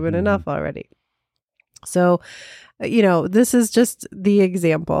Beethoven enough already. So, this is just the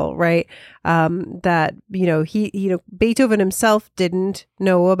example, right? That, Beethoven himself didn't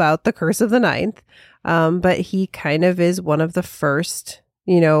know about the Curse of the Ninth, but he kind of is one of the first,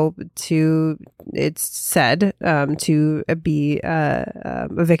 it's said, to be a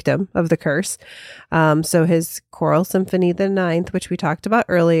victim of the curse. So his Choral Symphony, the Ninth, which we talked about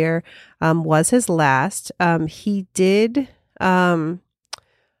earlier, was his last. He did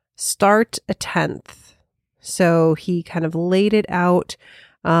start a 10th. So he kind of laid it out,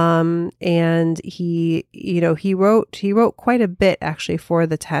 and he wrote quite a bit actually for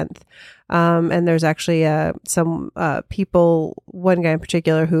the 10th. And there's actually some people, one guy in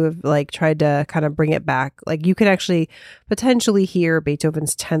particular, who have tried to kind of bring it back. Like, you can actually potentially hear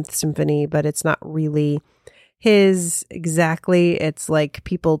Beethoven's 10th symphony, but it's not really his exactly. It's like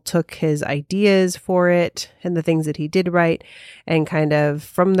people took his ideas for it and the things that he did write, and kind of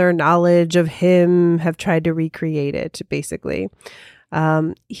from their knowledge of him have tried to recreate it, basically.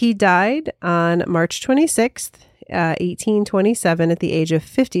 He died on March 26th, 1827 at the age of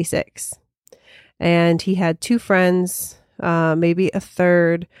 56. And he had two friends, maybe a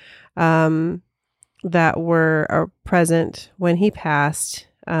third, that were present when he passed.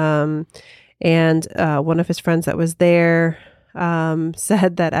 And one of his friends that was there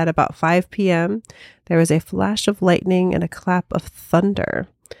said that at about 5 p.m., there was a flash of lightning and a clap of thunder.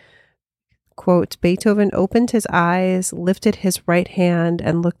 Quote, "Beethoven opened his eyes, lifted his right hand,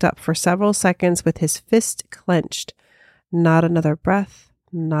 and looked up for several seconds with his fist clenched. Not another breath,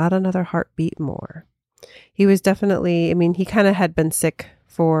 not another heartbeat more." He was definitely, he kind of had been sick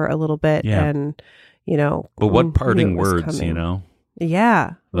for a little bit, and, But what parting words, coming.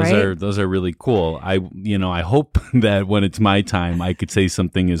 Yeah, those are really cool. I hope that when it's my time, I could say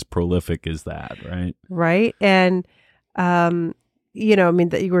something as prolific as that, right? Right. And,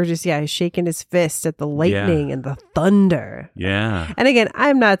 that you were just, shaking his fist at the lightning and the thunder. Yeah. And again,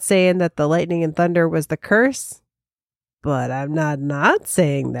 I'm not saying that the lightning and thunder was the curse, but I'm not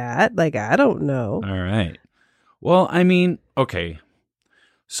saying that. I don't know. All right. Well, okay.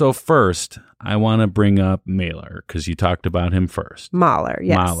 So first, I want to bring up Mahler, because you talked about him first. Mahler,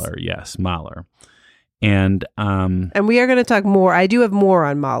 yes. Mahler. And we are going to talk more. I do have more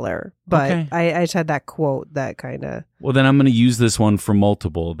on Mahler, but okay. I just had that quote that kind of... Well, then I'm going to use this one for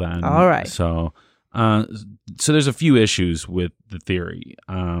multiple then. All right. So there's a few issues with the theory.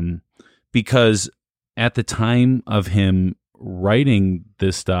 because at the time of him writing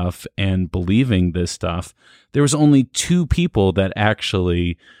this stuff and believing this stuff, there was only two people that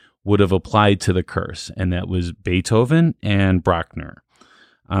actually would have applied to the curse, and that was Beethoven and Bruckner.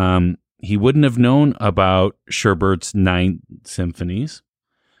 He wouldn't have known about Schubert's 9 symphonies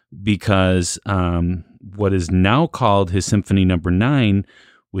because what is now called his Symphony Number 9,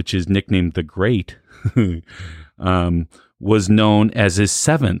 which is nicknamed the Great, was known as his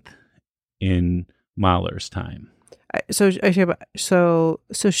 7th in Mahler's time. So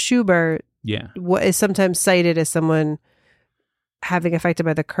Schubert Yeah. is sometimes cited as someone having affected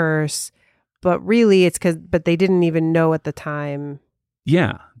by the curse, but really it's but they didn't even know at the time.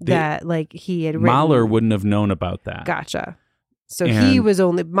 Yeah. That like he had written. Mahler wouldn't have known about that. Gotcha. So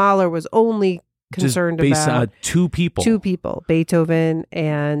And Mahler was only concerned just based about on two people, Beethoven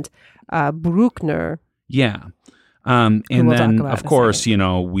and Bruckner. Yeah. And we'll talk then, about of in a course, second. you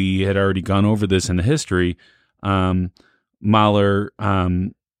know, we had already gone over this in the history. Mahler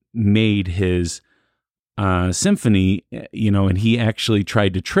made his symphony, you know, and he actually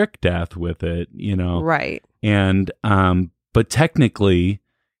tried to trick death with it, you know. Right. And, but technically,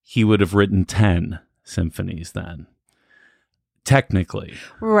 he would have written 10 symphonies then. Technically.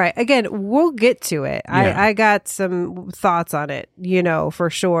 Right. Again, we'll get to it. Yeah. I got some thoughts on it, you know,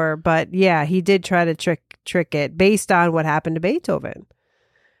 for sure. But yeah, he did try to trick it based on what happened to Beethoven.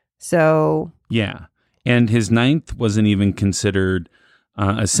 So. Yeah. And his 9th wasn't even considered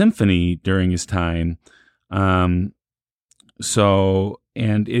a symphony during his time. So,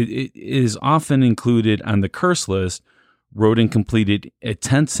 and it is often included on the curse list. Wrote and completed a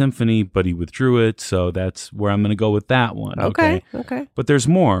 10th symphony, but he withdrew it. So that's where I'm going to go with that one. Okay. But there's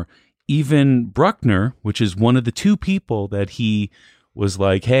more. Even Bruckner, which is one of the two people that he was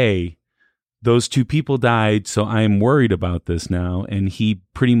like, hey, those two people died, so I am worried about this now. And he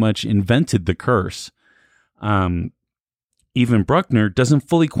pretty much invented the curse. Even Bruckner doesn't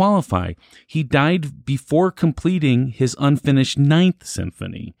fully qualify. He died before completing his unfinished 9th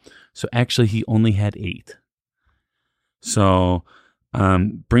symphony. So actually, he only had 8. So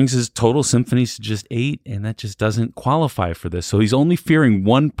brings his total symphonies to just 8, and that just doesn't qualify for this. So he's only fearing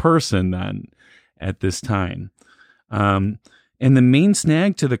one person then at this time. And the main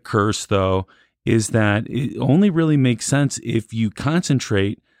snag to the curse, though, is that it only really makes sense if you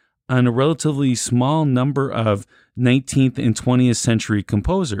concentrate on a relatively small number of 19th and 20th century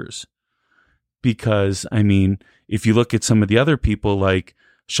composers. Because, I mean, if you look at some of the other people like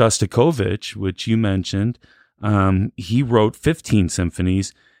Shostakovich, which you mentioned, he wrote 15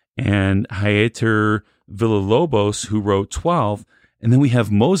 symphonies, and Pieter Villa-Lobos, who wrote 12. And then we have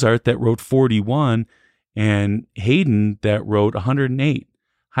Mozart that wrote 41, and Haydn that wrote 108.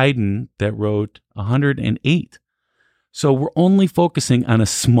 Haydn that wrote 108. So we're only focusing on a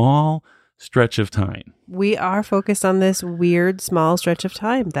small stretch of time. We are focused on this weird small stretch of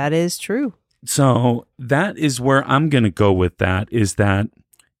time. That is true. So that is where I'm going to go with that, is that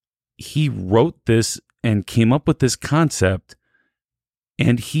he wrote this and came up with this concept,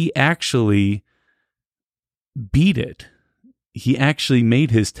 and he actually beat it. He actually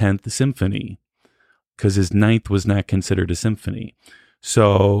made his 10th symphony because his 9th was not considered a symphony.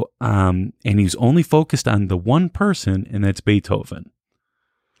 So, and he's only focused on the one person, and that's Beethoven.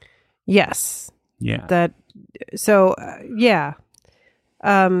 Yes. Yeah. Yeah.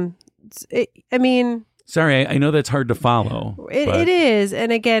 I mean, sorry, I know that's hard to follow. It is,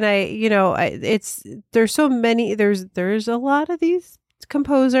 and again, there's so many. There's a lot of these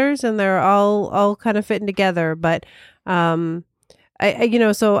composers, and they're all kind of fitting together. But so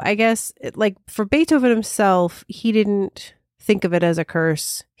I guess like for Beethoven himself, he didn't think of it as a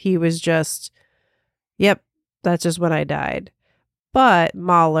curse. He was just, yep, that's just when I died. But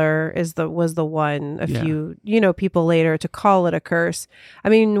Mahler was the one few people later to call it a curse. I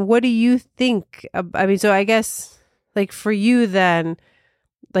mean, what do you think? So I guess like for you then,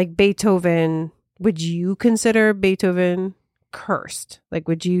 like Beethoven, would you consider Beethoven cursed? Like,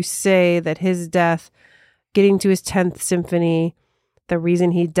 would you say that his death, getting to his 10th symphony, the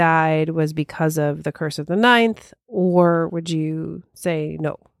reason he died was because of the curse of the 9th, or would you say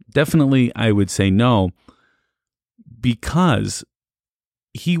no? Definitely, I would say no, because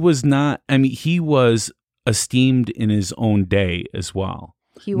he was not, he was esteemed in his own day as well.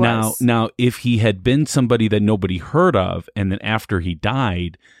 He was. Now, if he had been somebody that nobody heard of, and then after he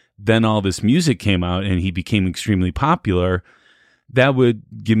died, then all this music came out and he became extremely popular, that would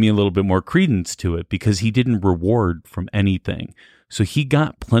give me a little bit more credence to it, because he didn't reward from anything. So he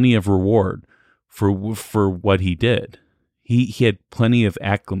got plenty of reward for what he did. he had plenty of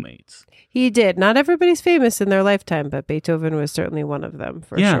acclimates. He did. Not everybody's famous in their lifetime, but Beethoven was certainly one of them,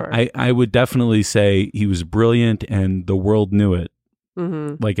 for sure. I would definitely say he was brilliant, and the world knew it,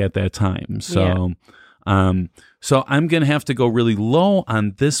 like at that time. So, so I'm going to have to go really low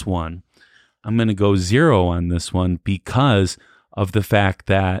on this one. I'm going to go 0 on this one because of the fact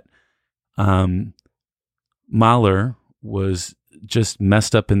that Mahler was just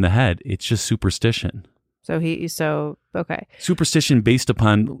messed up in the head. It's just superstition. Okay. Superstition based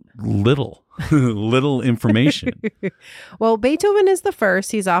upon little information. Well, Beethoven is the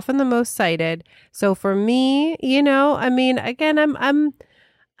first. He's often the most cited. So for me, I mean, again,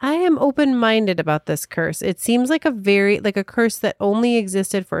 I am open-minded about this curse. It seems like a curse that only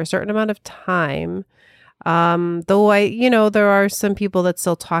existed for a certain amount of time. Though there are some people that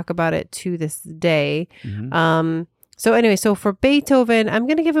still talk about it to this day. So anyway, so for Beethoven, I'm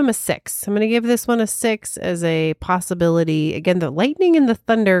going to give him a 6. I'm going to give this one a 6 as a possibility. Again, the lightning and the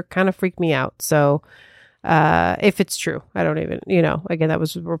thunder kind of freak me out. So if it's true, I don't even, again, that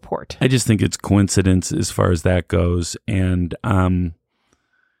was a report. I just think it's coincidence as far as that goes. And, I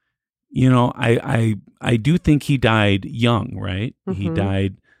do think he died young, right? He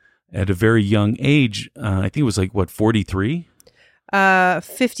died at a very young age. I think it was 43?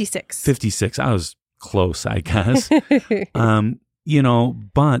 56. 56. I was close, I guess.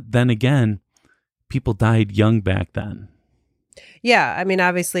 But then again, people died young back then. Yeah, I mean,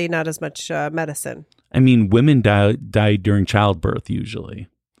 obviously not as much medicine. I mean, women died during childbirth usually.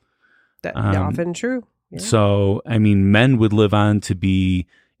 That's often true. Yeah. So, I mean, men would live on to be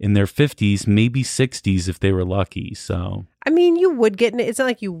in their 50s, maybe 60s if they were lucky. So, I mean, you would get, it's not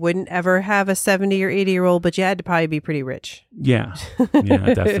like you wouldn't ever have a 70 or 80-year-old, but you had to probably be pretty rich. Yeah,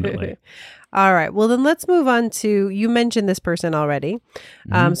 definitely. All right. Well, then let's move on to, you mentioned this person already.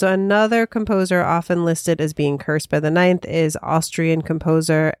 So another composer often listed as being cursed by the 9th is Austrian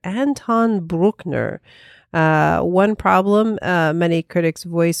composer Anton Bruckner. One problem many critics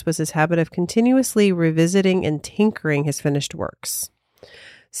voiced was his habit of continuously revisiting and tinkering his finished works.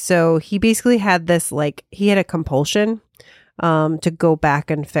 So he basically had this, he had a compulsion to go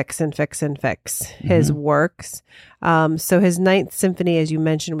back and fix his works. So his 9th symphony, as you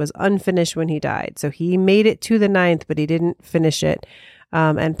mentioned, was unfinished when he died. So he made it to the 9th, but he didn't finish it.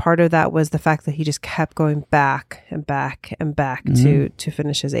 And part of that was the fact that he just kept going back and back and back to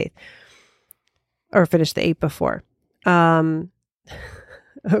finish his 8th, or finish the 8 before.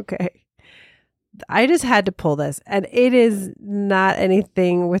 Okay. I just had to pull this, and it is not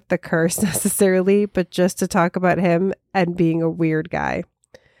anything with the curse necessarily, but just to talk about him and being a weird guy.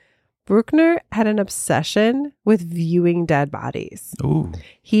 Bruckner had an obsession with viewing dead bodies. Ooh.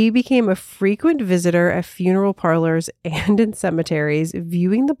 He became a frequent visitor at funeral parlors and in cemeteries,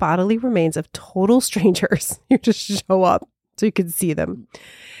 viewing the bodily remains of total strangers who just show up so you could see them.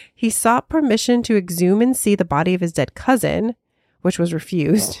 He sought permission to exhume and see the body of his dead cousin, which was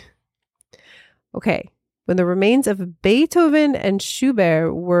refused. Okay, when the remains of Beethoven and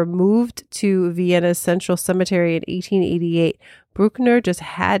Schubert were moved to Vienna's Central Cemetery in 1888, Bruckner just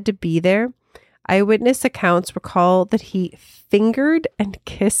had to be there. Eyewitness accounts recall that he fingered and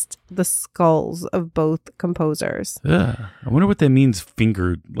kissed the skulls of both composers. I wonder what that means,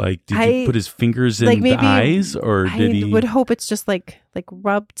 fingered. Did he put his fingers in the eyes, or did he? I would hope it's just like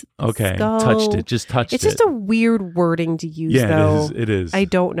rubbed. Okay, skull. touched it. Just touched it. It's just a weird wording to use, though. It is. I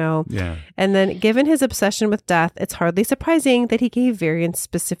don't know. Yeah. And then, given his obsession with death, it's hardly surprising that he gave Varian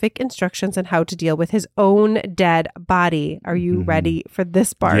specific instructions on how to deal with his own dead body. Are you ready for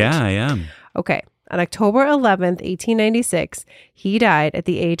this part? Yeah, I am. Okay. On October 11th, 1896, he died at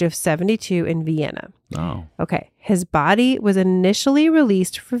the age of 72 in Vienna. Oh. Okay. His body was initially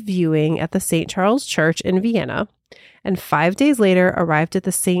released for viewing at the St. Charles Church in Vienna, and 5 days later arrived at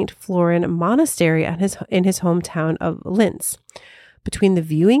the St. Florin Monastery in his hometown of Linz. Between the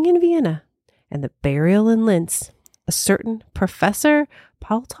viewing in Vienna and the burial in Linz, a certain Professor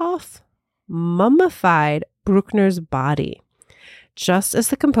Paltoff mummified Bruckner's body, just as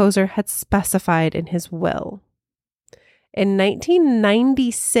the composer had specified in his will. In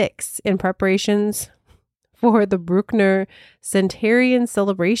 1996, in preparations for the Bruckner centenarian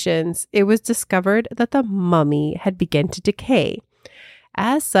celebrations, it was discovered that the mummy had begun to decay.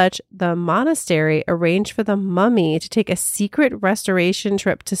 As such, the monastery arranged for the mummy to take a secret restoration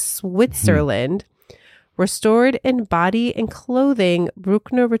trip to Switzerland. Restored in body and clothing,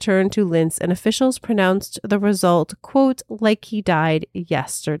 Bruckner returned to Linz, and officials pronounced the result, quote, like he died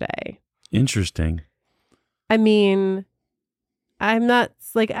yesterday. Interesting. I mean, I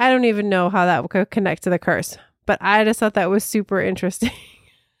don't even know how that would connect to the curse, but I just thought that was super interesting.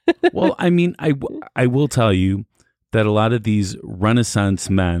 Well, I mean, I will tell you, that a lot of these Renaissance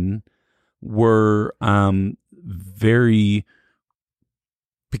men were very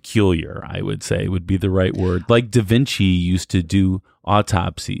peculiar, I would say would be the right word. Like Da Vinci used to do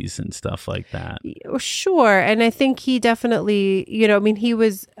autopsies and stuff like that. Sure. And I think he definitely, he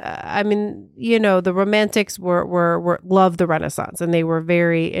was, the Romantics were loved the Renaissance, and they were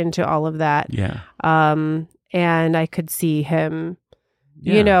very into all of that. Yeah. And I could see him,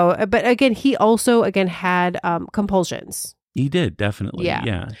 but again, he also, had compulsions. He did, definitely.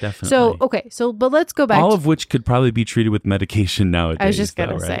 Yeah, definitely. But let's go back. All of which could probably be treated with medication nowadays. I was just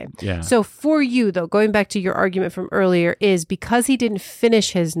going to say. Yeah. So for you, though, going back to your argument from earlier, is because he didn't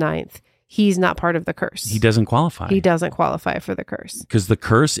finish his 9th, he's not part of the curse. He doesn't qualify. He doesn't qualify for the curse. Because the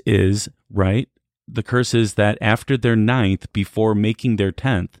curse is, right? The curse is that after their 9th, before making their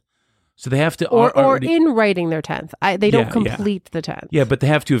 10th, so they have to... Or in writing their 10th. They don't complete the 10th. Yeah, but they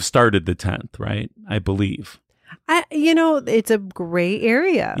have to have started the 10th, right? I believe. It's a gray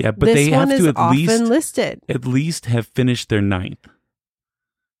area. Yeah, but this they have one to is often listed. At least have finished their 9th.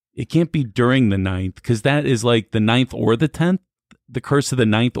 It can't be during the 9th, because that is like the 9th or the 10th, the curse of the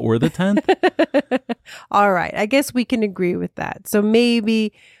 9th or the 10th. All right, I guess we can agree with that. So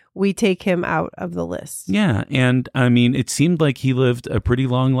maybe we take him out of the list. Yeah, and I mean, it seemed like he lived a pretty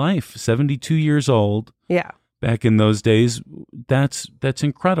long life, 72 years old. Yeah. Back in those days, that's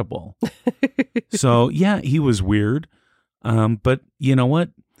incredible. So, yeah, he was weird. But you know what?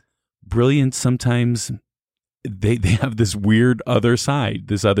 Brilliance sometimes, they have this weird other side,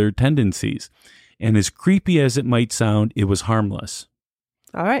 this other tendencies. And as creepy as it might sound, it was harmless.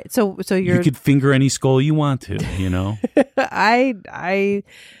 All right. So you could finger any skull you want to, I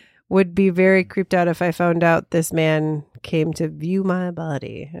would be very creeped out if I found out this man came to view my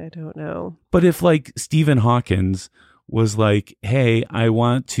body. I don't know. But if like Stephen Hawkins was like, hey, I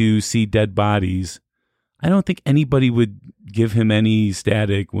want to see dead bodies, I don't think anybody would give him any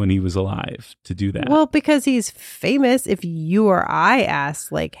static when he was alive to do that. Well, because he's famous. If you or I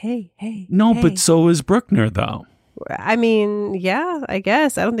asked like, hey. No, but so is Bruckner though. I mean, yeah, I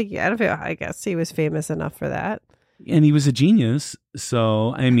guess. I guess he was famous enough for that. And he was a genius.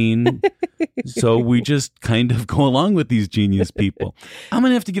 So, I mean, so we just kind of go along with these genius people. I'm going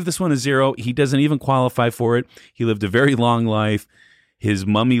to have to give this one a 0. He doesn't even qualify for it. He lived a very long life. His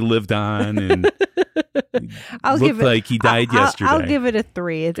mummy lived on and like he died yesterday. I'll give it a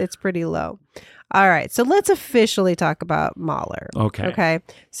 3. It's pretty low. All right. So let's officially talk about Mahler. Okay.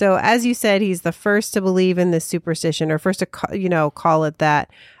 So as you said, he's the first to believe in this superstition, or first to, call it that.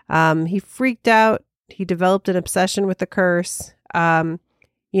 He freaked out. He developed an obsession with the curse. So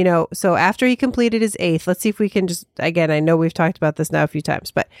after he completed his 8th, let's see if we can just, again, I know we've talked about this now a few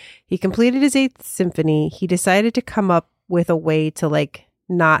times, but he completed his 8th symphony. He decided to come up with a way to like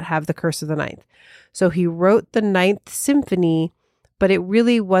not have the curse of the 9th. So he wrote the 9th symphony, but it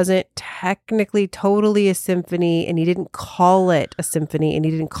really wasn't technically totally a symphony, and he didn't call it a symphony, and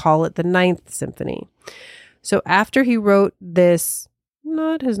he didn't call it the 9th symphony. So after he wrote this,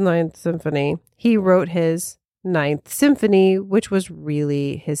 not his 9th symphony, he wrote his 9th symphony, which was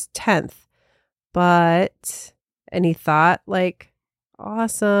really his 10th. And he thought like,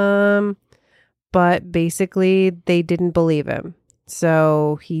 awesome. But basically they didn't believe him.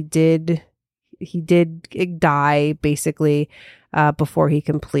 So he did die basically before he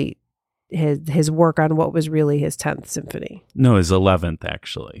complete his work on what was really his 10th symphony. No, his 11th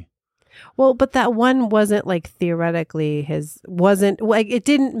actually. Well, but that one wasn't like theoretically it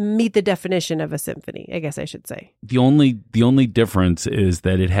didn't meet the definition of a symphony, I guess I should say. The only difference is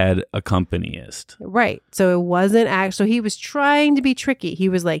that it had accompanist. Right. So it wasn't actually, so he was trying to be tricky. He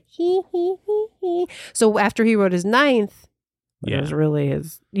was like, he. So after he wrote his 9th, it was really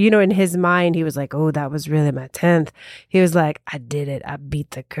his, in his mind, he was like, oh, that was really my 10th. He was like, I did it. I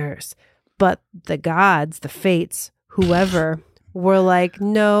beat the curse. But the gods, the fates, whoever were like,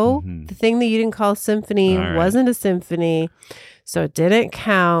 no, the thing that you didn't call symphony wasn't a symphony. So it didn't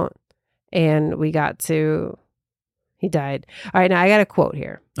count. And he died. All right. Now I got a quote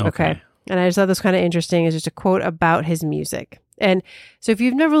here. Okay. And I just thought this kind of interesting. Is just a quote about his music. And so if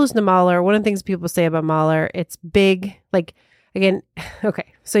you've never listened to Mahler, one of the things people say about Mahler, it's big, like, again,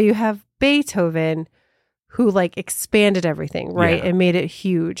 okay. So you have Beethoven who like expanded everything, right? Yeah. And made it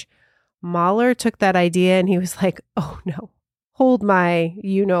huge. Mahler took that idea and he was like, oh no. Hold my,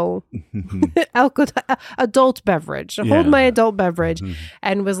 adult beverage. Yeah. Hold my adult beverage.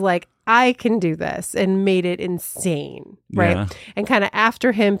 And was like, I can do this, and made it insane. Right. Yeah. And kind of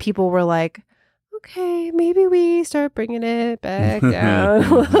after him, people were like, okay, maybe we start bringing it back down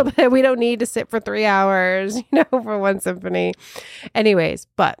a little bit. We don't need to sit for 3 hours, for one symphony. Anyways,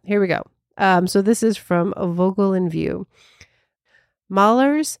 but here we go. So this is from Vogel in View.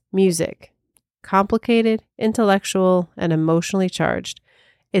 Mahler's music, complicated, intellectual, and emotionally charged,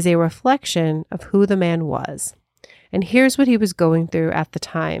 is a reflection of who the man was. And here's what he was going through at the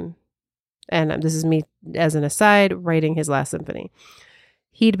time. And this is me, as an aside, writing his last symphony.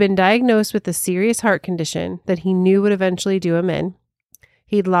 He'd been diagnosed with a serious heart condition that he knew would eventually do him in.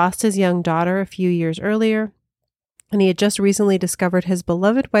 He'd lost his young daughter a few years earlier, and he had just recently discovered his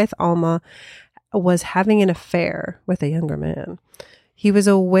beloved wife, Alma, was having an affair with a younger man. He was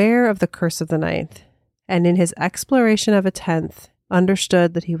aware of the curse of the ninth, and in his exploration of a 10th,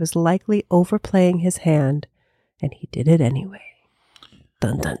 understood that he was likely overplaying his hand, and he did it anyway.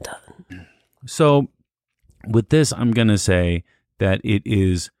 Dun, dun, dun. So with this, I'm going to say that it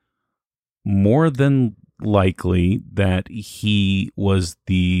is more than likely that he was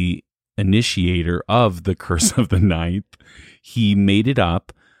the initiator of the curse of the ninth. He made it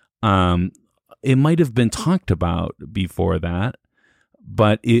up. It might have been talked about before that,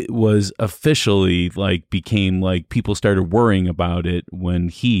 but it was officially became people started worrying about it when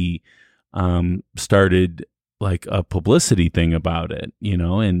he started a publicity thing about it,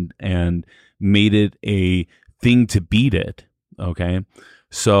 and made it a thing to beat it. Okay.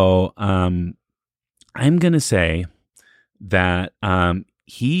 So I'm going to say that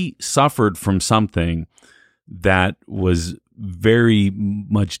he suffered from something that was very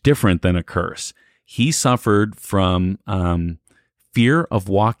much different than a curse. He suffered from fear of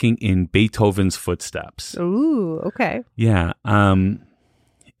walking in Beethoven's footsteps. Ooh, okay. Yeah. A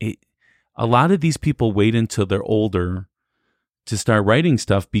lot of these people wait until they're older to start writing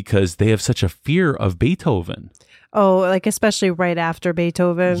stuff because they have such a fear of Beethoven. Oh, especially right after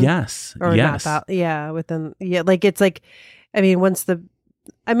Beethoven? Yes. Or yes. not that, yeah, within, yeah, I guess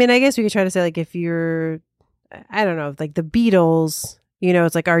we could try to say, if you're, I don't know, the Beatles,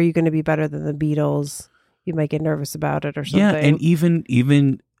 it's are you going to be better than the Beatles? You might get nervous about it or something. Yeah, and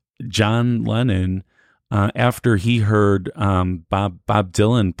even John Lennon, after he heard Bob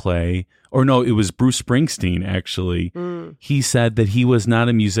Dylan play, or no, it was Bruce Springsteen, actually. He said that he was not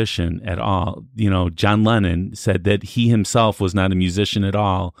a musician at all. John Lennon said that he himself was not a musician at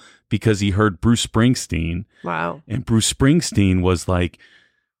all because he heard Bruce Springsteen. Wow. And Bruce Springsteen was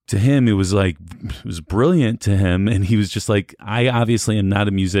to him, it was brilliant to him. And he was just I obviously am not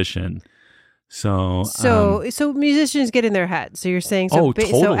a musician. So musicians get in their head. So you're saying,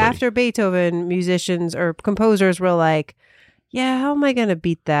 totally. So after Beethoven, musicians or composers were yeah, how am I going to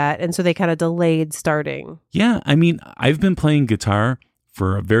beat that? And so they kind of delayed starting. Yeah. I mean, I've been playing guitar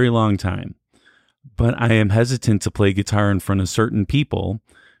for a very long time, but I am hesitant to play guitar in front of certain people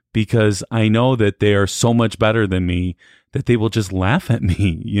because I know that they are so much better than me that they will just laugh at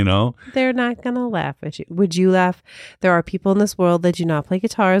me, They're not going to laugh at you. Would you laugh? There are people in this world that do not play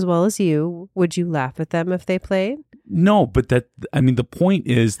guitar as well as you. Would you laugh at them if they played? No, but the point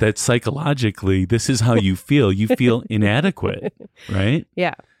is that psychologically, this is how you feel. You feel inadequate, right?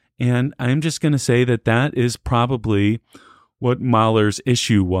 Yeah. And I'm just going to say that is probably what Mahler's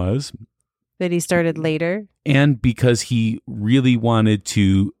issue was. That he started later? And because he really wanted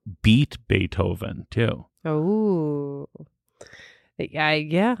to beat Beethoven, too. Oh,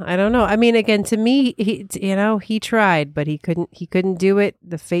 yeah. I don't know. I mean, again, to me, he tried, but he couldn't do it.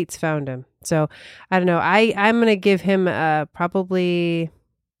 The fates found him. So I don't know. I'm going to give him I'm going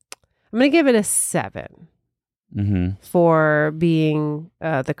to give it a 7 for being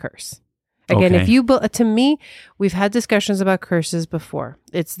the curse. Again, okay. To me, we've had discussions about curses before.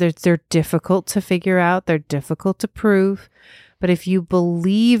 They're difficult to figure out. They're difficult to prove. But if you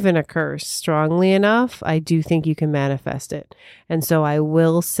believe in a curse strongly enough, I do think you can manifest it. And so I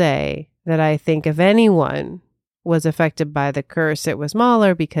will say that I think if anyone was affected by the curse, it was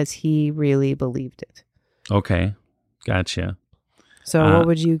Mahler because he really believed it. Okay. Gotcha. So what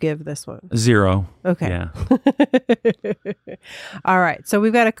would you give this one? 0. Okay. Yeah. All right. So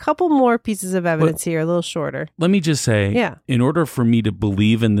we've got a couple more pieces of evidence here, a little shorter. Let me just say, in order for me to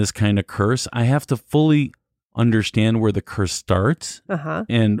believe in this kind of curse, I have to fully understand where the curse starts.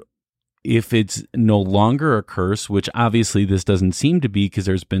 And if it's no longer a curse, which obviously this doesn't seem to be because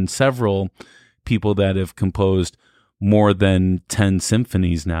there's been several people that have composed more than 10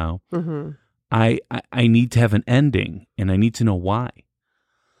 symphonies now. I need to have an ending, and I need to know why.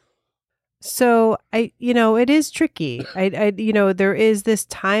 So it is tricky. There is this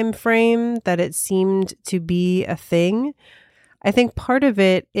time frame that it seemed to be a thing. I think part of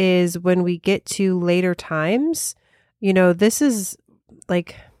it is when we get to later times, this is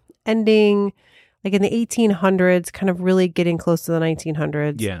ending in the 1800s, kind of really getting close to the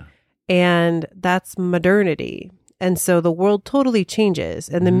 1900s. Yeah. And that's modernity. And so the world totally changes,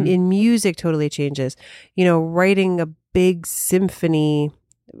 and in music totally changes. Writing a big symphony,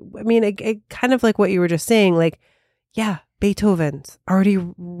 I mean, it kind of like what you were just saying, like, yeah, Beethoven's already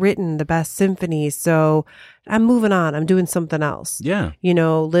written the best symphonies, so I'm moving on. I'm doing something else. Yeah.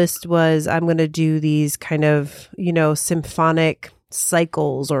 Liszt was, I'm going to do these kind of, symphonic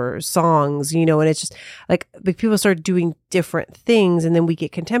cycles or songs, and it's just like people start doing different things, and then we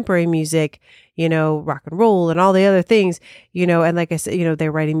get contemporary music, rock and roll and all the other things, and like I said,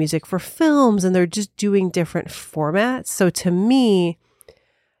 they're writing music for films, and they're just doing different formats. So to me,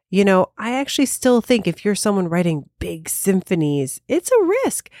 I actually still think if you're someone writing big symphonies, it's a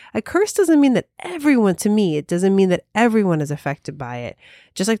risk. A curse doesn't mean that it doesn't mean that everyone is affected by it.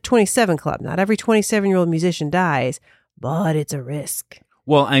 Just like 27 Club, not every 27-year-old musician dies, but it's a risk.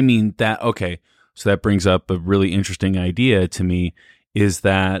 Well, I mean, okay. So that brings up a really interesting idea to me, is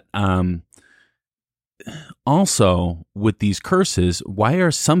that also with these curses, why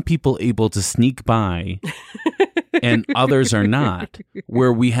are some people able to sneak by and others are not?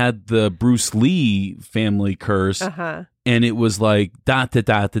 Where we had the Bruce Lee family curse, and it was like da da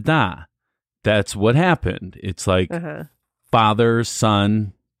da da da. That's what happened. It's like father,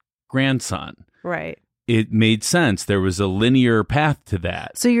 son, grandson. Right. It made sense. There was a linear path to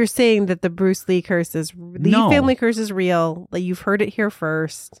that. So you're saying that the Bruce Lee curse family curse is real. Like, you've heard it here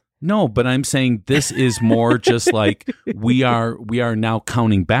first. No, but I'm saying this is more just like we are now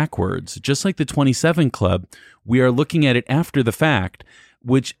counting backwards. Just like the 27 Club, we are looking at it after the fact,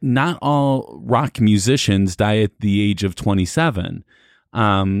 which not all rock musicians die at the age of 27.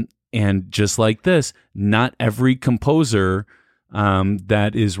 And just like this, not every composer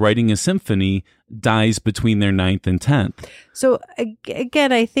that is writing a symphony dies between their 9th and 10th. So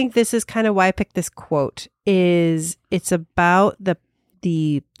again, I think this is kind of why I picked this quote. It's about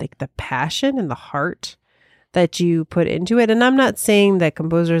the passion and the heart that you put into it. And I'm not saying that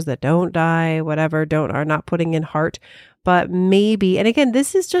composers that don't die, whatever, are not putting in heart, but maybe, and again,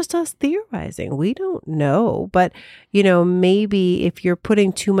 this is just us theorizing. We don't know, but maybe if you're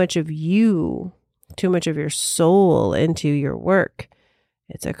putting too much of your soul into your work,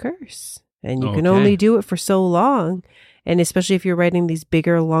 it's a curse, and you can only do it for so long. And especially if you're writing these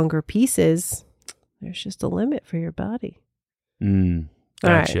bigger, longer pieces, there's just a limit for your body. Gotcha.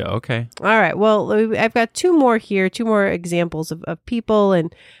 All right. Okay. All right. Well, I've got two more examples of people,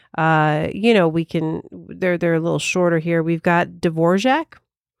 and we can. They're a little shorter here. We've got Dvorak.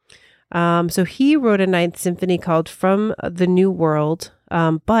 So he wrote a 9th symphony called From the New World,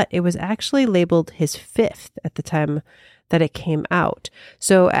 but it was actually labeled his 5th at the time that it came out.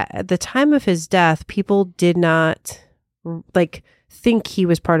 So at the time of his death, people did not think he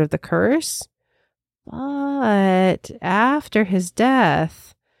was part of the curse. But after his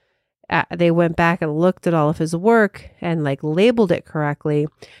death, they went back and looked at all of his work and labeled it correctly.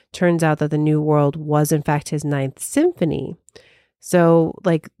 Turns out that the New World was in fact his 9th symphony. So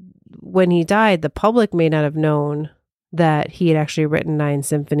when he died, the public may not have known that he had actually written 9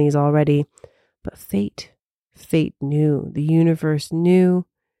 symphonies already, but fate knew, the universe knew,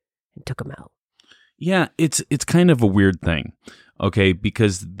 and took him out. Yeah, it's kind of a weird thing. Okay,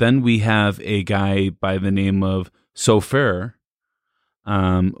 because then we have a guy by the name of Sofer,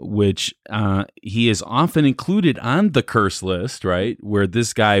 which he is often included on the curse list, right? Where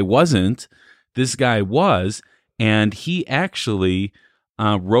this guy wasn't, this guy was, and he actually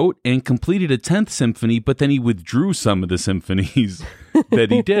wrote and completed a 10th symphony, but then he withdrew some of the symphonies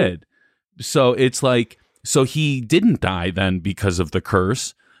that he did. So it's so he didn't die then because of the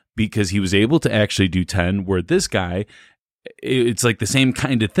curse, because he was able to actually do 10, where this guy, it's the same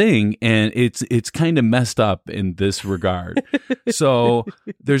kind of thing, and it's kind of messed up in this regard. So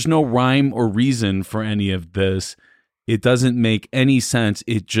there's no rhyme or reason for any of this. It doesn't make any sense.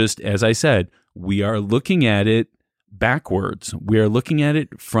 It just, as I said, we are looking at it backwards. We are looking at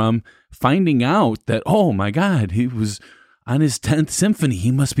it from finding out that, oh my God, he was on his 10th symphony.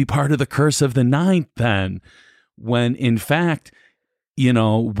 He must be part of the curse of the 9th then. When in fact,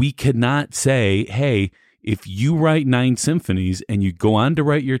 we could not say, hey, if you write 9 symphonies and you go on to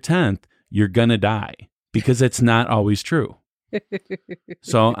write your 10th, you're going to die, because it's not always true.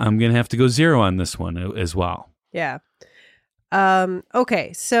 So I'm going to have to go 0 on this one as well. Yeah.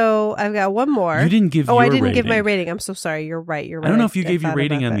 Okay. So I've got one more. You didn't give I didn't rating. give my rating. I'm so sorry. You're right. I don't know if you gave your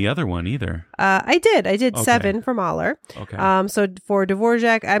rating on the other one either. I did. Okay. 7 for Mahler. Okay. So for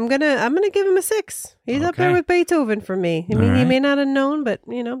Dvorak, I'm gonna give him a 6. He's up there with Beethoven for me. I mean, he may not have known, but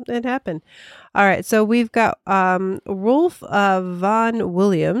it happened. All right. So we've got Rolf von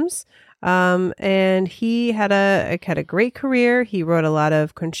Williams. And he had a great career. He wrote a lot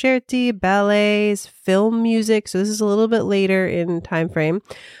of concerti, ballets, film music. So this is a little bit later in time frame.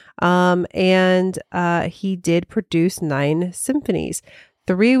 And he did produce 9 symphonies.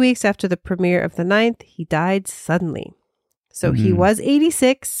 3 weeks after the premiere of the 9th, he died suddenly. So he was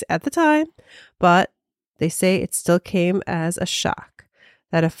 86 at the time, but they say it still came as a shock.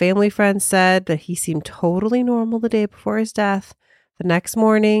 That a family friend said that he seemed totally normal the day before his death. The next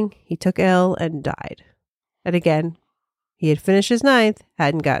morning, he took ill and died. And again, he had finished his 9th,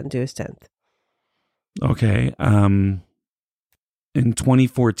 hadn't gotten to his 10th. Okay. In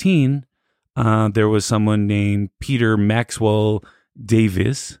 2014, there was someone named Peter Maxwell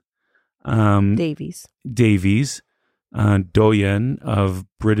Davies. Davies, doyen of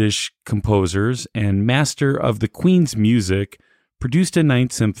British composers and master of the Queen's music, produced a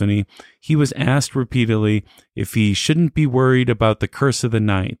 9th symphony. He was asked repeatedly if he shouldn't be worried about the curse of the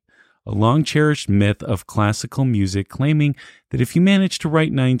 9th, a long-cherished myth of classical music claiming that if you manage to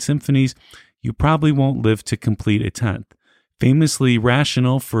write 9 symphonies, you probably won't live to complete a 10th. Famously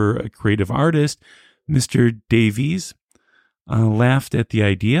rational for a creative artist, Mr. Davies laughed at the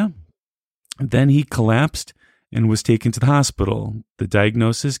idea. Then he collapsed and was taken to the hospital. The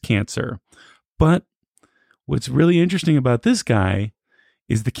diagnosis, cancer. But what's really interesting about this guy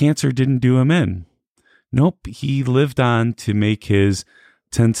is the cancer didn't do him in. Nope, he lived on to make his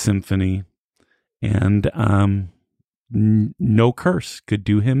 10th symphony, and no curse could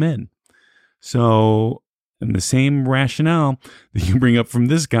do him in. So, and the same rationale that you bring up from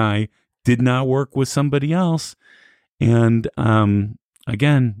this guy did not work with somebody else. And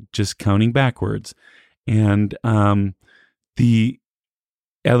again, just counting backwards. And the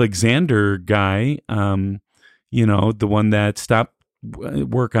Alexander guy, the one that stopped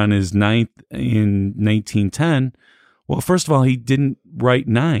work on his 9th in 1910. Well, first of all, he didn't write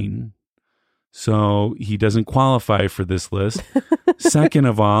 9, so he doesn't qualify for this list. Second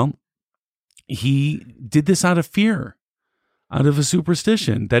of all, he did this out of fear, out of a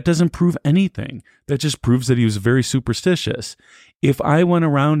superstition. That doesn't prove anything. That just proves that he was very superstitious. If I went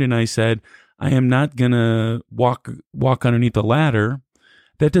around and I said, I am not going to walk underneath a ladder,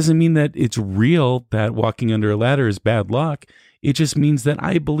 that doesn't mean that it's real that walking under a ladder is bad luck. It just means that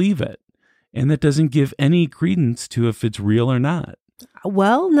I believe it. And that doesn't give any credence to if it's real or not.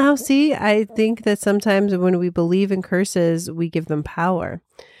 Well, now see, I think that sometimes when we believe in curses, we give them power.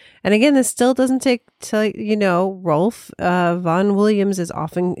 And again, this still doesn't take to, Rolf Vaughan Williams is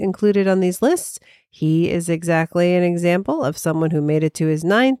often included on these lists. He is exactly an example of someone who made it to his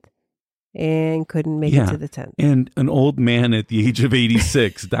 9th and couldn't make it to the 10th. And an old man at the age of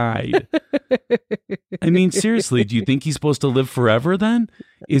 86 died. I mean, seriously, do you think he's supposed to live forever then?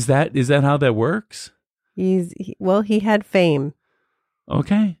 Is that how that works? He had fame.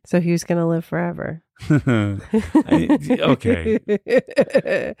 Okay. So he was going to live forever. Okay.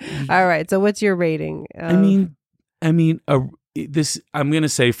 All right. So what's your rating? I'm going to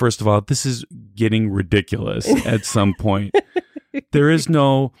say, first of all, this is getting ridiculous at some point. There is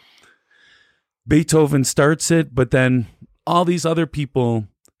no Beethoven starts it, but then all these other people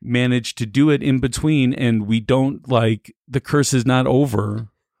manage to do it in between, and we don't the curse is not over.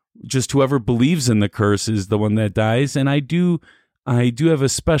 Just whoever believes in the curse is the one that dies. And I do have a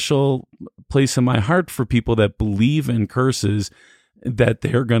special place in my heart for people that believe in curses, that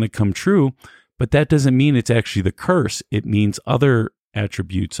they're going to come true. But that doesn't mean it's actually the curse. It means other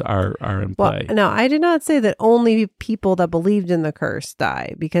attributes are in play. Well, no, I did not say that only people that believed in the curse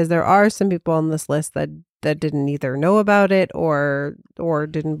die, because there are some people on this list that didn't either know about it or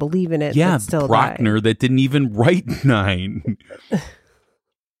didn't believe in it. Yeah, that still Bruckner died. that didn't even write 9.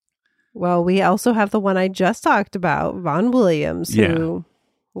 Well, we also have the one I just talked about, Vaughan Williams, who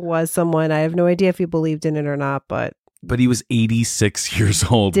was someone, I have no idea if he believed in it or not, but he was 86 years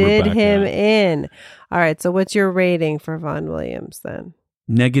old. Did Rebecca. him in. All right. So what's your rating for Vaughan Williams then?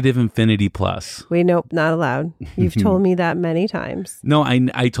 Negative infinity plus. Nope, not allowed. You've told me that many times. No,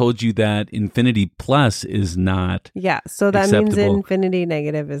 I told you that infinity plus is not. Yeah. So that acceptable. means infinity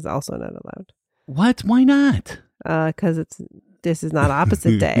negative is also not allowed. What? Why not? Because this is not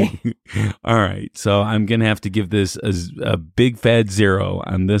opposite day. All right. So I'm going to have to give this a big fat 0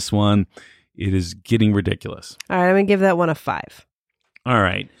 on this one. It is getting ridiculous. All right. I'm going to give that one a 5. All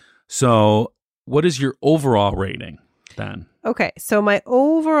right. So what is your overall rating then? Okay. So my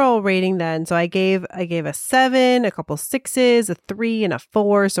overall rating then, so I gave a 7, a couple 6s, a 3, and a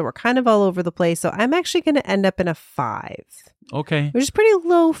 4. So we're kind of all over the place. So I'm actually going to end up in a 5. Okay. Which is pretty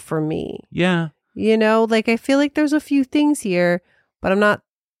low for me. Yeah. I feel like there's a few things here, but I'm not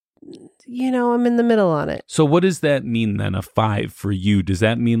I'm in the middle on it. So what does that mean then, a 5 for you? Does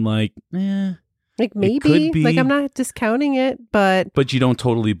that mean like, Like maybe, could be, like I'm not discounting it, but you don't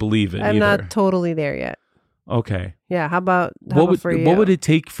totally believe it I'm either? not totally there yet. Okay. Yeah. How about for you? What would it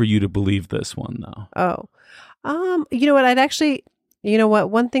take for you to believe this one though? You know what?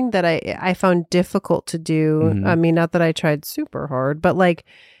 One thing that I found difficult to do, Mhm. I mean, not that I tried super hard, but like,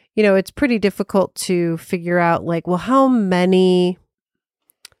 it's pretty difficult to figure out like, well, how many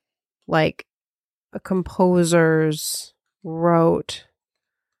like composers wrote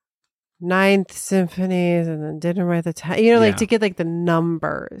Ninth Symphonies and then didn't write the 10th, like Yeah. to get like the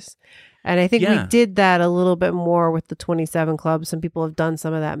numbers. And I think Yeah. we did that a little bit more with the 27 Club. Some people have done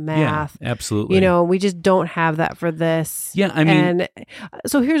some of that math. Yeah, absolutely. We just don't have that for this. Yeah, I mean, and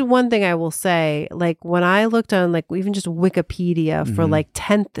so here's one thing I will say. Like when I looked on like even just Wikipedia for Mhm. like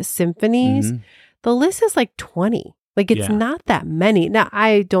 10th symphonies, Mhm. the list is like 20. Like it's Yeah. not that many. Now,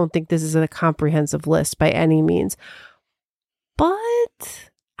 I don't think this is a comprehensive list by any means. But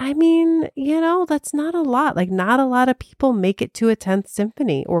I mean, that's not a lot. Like not a lot of people make it to a 10th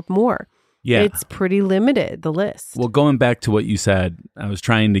symphony or more. Yeah. It's pretty limited, the list. Well, going back to what you said, I was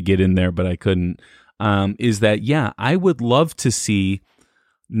trying to get in there, but I couldn't, is that, I would love to see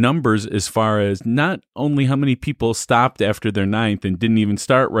numbers as far as not only how many people stopped after their 9th and didn't even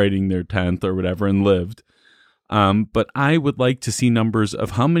start writing their 10th or whatever and lived, but I would like to see numbers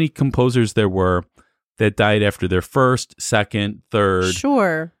of how many composers there were that died after their 1st, 2nd, 3rd.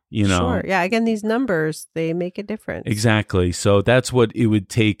 Sure. You know. Sure. Yeah. Again, these numbers, they make a difference. Exactly. So that's what it would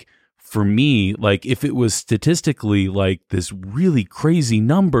take for me. Like if it was statistically like this really crazy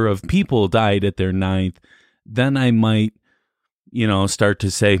number of people died at their 9th, then I might, start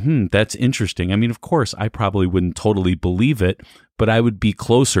to say, that's interesting. I mean, of course, I probably wouldn't totally believe it, but I would be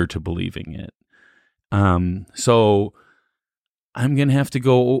closer to believing it. So I'm going to have to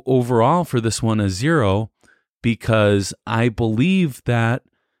go overall for this one a 0 because I believe that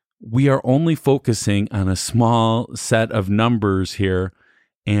we are only focusing on a small set of numbers here.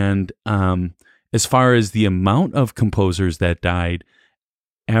 And as far as the amount of composers that died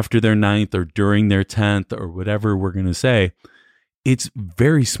after their 9th or during their 10th or whatever we're going to say, it's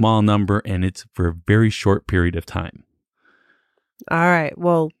very small number and it's for a very short period of time. All right.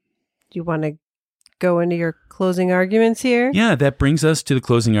 Well, do you want to go into your closing arguments here? Yeah, that brings us to the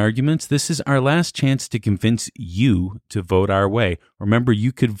closing arguments. This is our last chance to convince you to vote our way. Remember,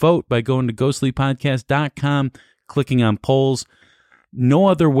 you could vote by going to ghostlypodcast.com, clicking on polls. No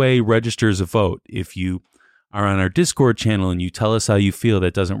other way registers a vote. If you are on our Discord channel and you tell us how you feel,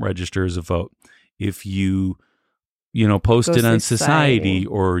 that doesn't register as a vote. If you post it on Society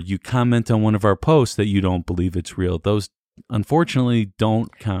or you comment on one of our posts that you don't believe it's real, those unfortunately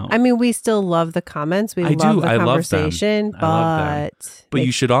don't count. I mean, we still love the comments. We love the conversation, I love them. But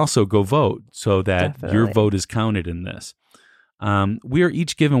you should also go vote so that your vote is counted in this. We are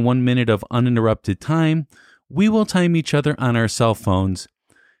each given 1 minute of uninterrupted time. We will time each other on our cell phones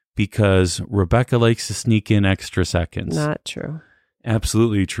because Rebecca likes to sneak in extra seconds. Not true.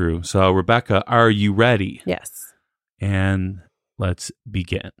 Absolutely true. So, Rebecca, are you ready? Yes. And let's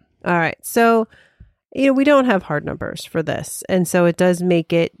begin. All right. So, we don't have hard numbers for this. And so it does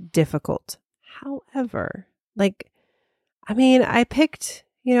make it difficult. However, I picked,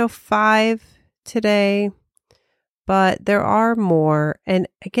 5 today, but there are more. And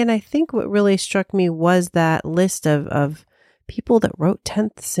again, I think what really struck me was that list of people that wrote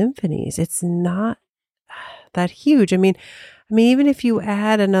 10th symphonies. It's not that huge. I mean, even if you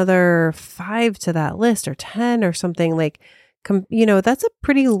add another 5 to that list or 10 or something that's a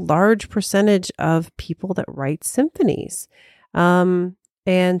pretty large percentage of people that write symphonies. And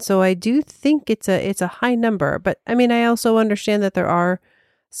so I do think it's a high number, but I also understand that there are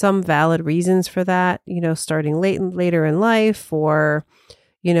some valid reasons for that, starting later in life or,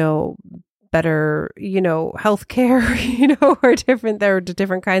 better, healthcare, or there are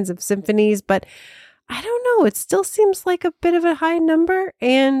different kinds of symphonies, but I don't know. It still seems like a bit of a high number.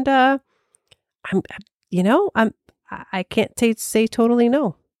 And, I can't say totally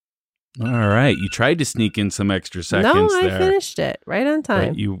no. All right. You tried to sneak in some extra seconds No, I there, finished it right on time.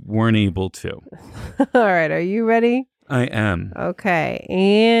 but you weren't able to. All right. Are you ready? I am. Okay.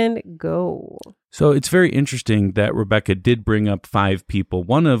 And go. So it's very interesting that Rebecca did bring up 5 people,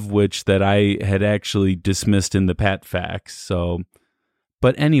 one of which that I had actually dismissed in the Pat Facts. So,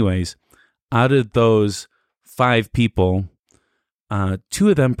 but anyways, out of those 5 people, 2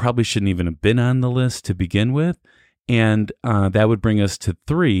 of them probably shouldn't even have been on the list to begin with. And that would bring us to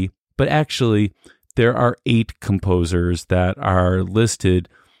 3. But actually, there are 8 composers that are listed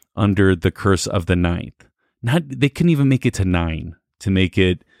under the curse of the 9th. They couldn't even make it to 9 to make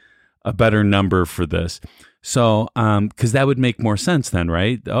it a better number for this. So, because that would make more sense then,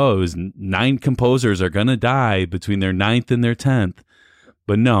 right? Oh, it was 9 composers are going to die between their 9th and their 10th.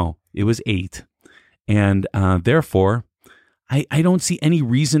 But no, it was 8. And therefore, I don't see any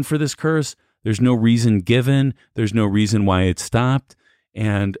reason for this curse. There's no reason given. There's no reason why it stopped.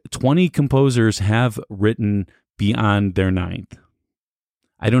 And 20 composers have written beyond their 9th.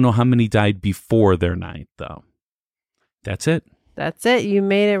 I don't know how many died before their 9th, though. That's it. That's it. You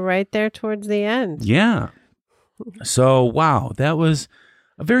made it right there towards the end. Yeah. So, wow, that was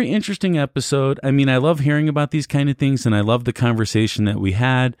a very interesting episode. I mean, I love hearing about these kind of things, and I love the conversation that we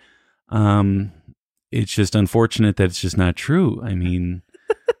had. It's just unfortunate that it's just not true. I mean,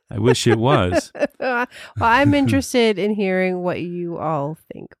 I wish it was. Well, I'm interested in hearing what you all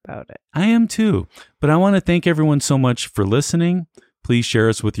think about it. I am too. But I want to thank everyone so much for listening. Please share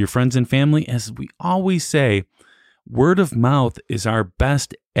us with your friends and family. As we always say, word of mouth is our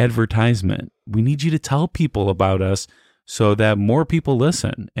best advertisement. We need you to tell people about us so that more people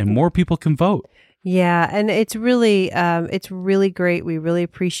listen and more people can vote. Yeah, and it's really great. We really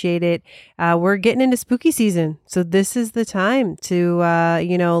appreciate it. We're getting into spooky season, so this is the time to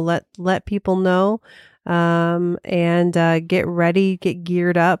let people know and get ready, get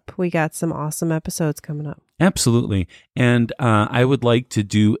geared up. We got some awesome episodes coming up. Absolutely, and I would like to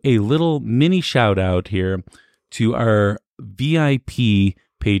do a little mini shout out here to our VIP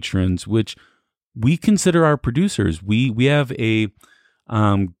patrons, which we consider our producers. We have a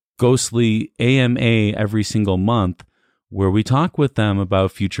Ghostly AMA every single month where we talk with them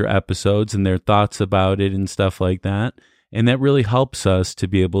about future episodes and their thoughts about it and stuff like that. And that really helps us to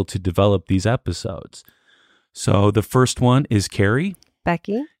be able to develop these episodes. So the first one is Carrie,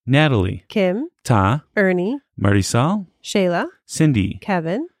 Becky, Natalie, Kim, Ta, Ernie, Marisol, Shayla, Cindy,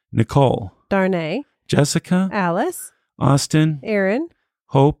 Kevin, Nicole, Darnay, Jessica, Alice, Austin, Aaron,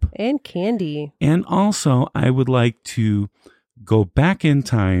 Hope, and Candy. And also, I would like to go back in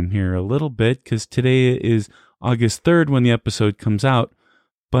time here a little bit because today is August 3rd when the episode comes out.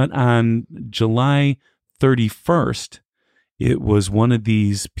 But on July 31st, it was one of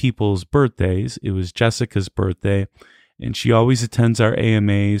these people's birthdays. It was Jessica's birthday, and she always attends our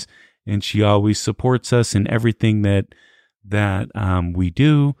AMAs, and she always supports us in everything that we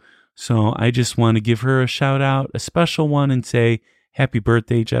do. So I just want to give her a shout out, a special one, and say, happy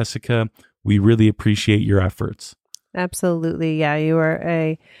birthday, Jessica. We really appreciate your efforts. Absolutely. Yeah, you are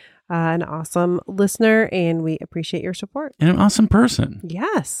an awesome listener, and we appreciate your support. And an awesome person.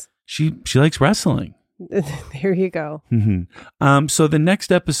 Yes. She likes wrestling. There you go. Mm-hmm. So the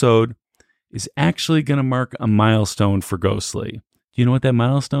next episode is actually going to mark a milestone for Ghostly. Do you know what that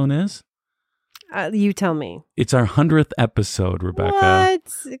milestone is? You tell me. It's our 100th episode, Rebecca. What?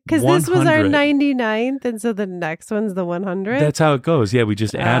 Because this was our 99th, and so the next one's the 100th? That's how it goes. Yeah, we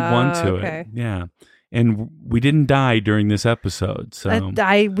just add one to okay. it. Yeah. And we didn't die during this episode. So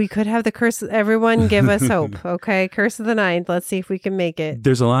we could have the curse. Everyone give us hope. Okay. Curse of the 9th. Let's see if we can make it.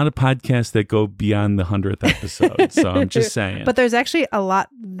 There's a lot of podcasts that go beyond the 100th episode. So I'm just saying. But there's actually a lot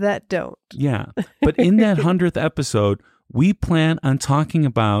that don't. Yeah. But in that 100th episode, we plan on talking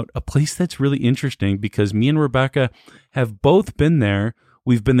about a place that's really interesting because me and Rebecca have both been there.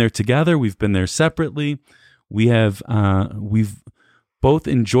 We've been there together. We've been there separately. We've both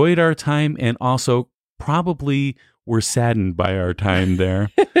enjoyed our time and also probably were saddened by our time there.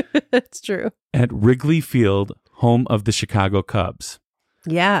 That's true. At Wrigley Field, home of the Chicago Cubs.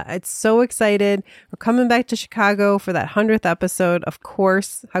 Yeah, it's so excited. We're coming back to Chicago for that 100th episode. Of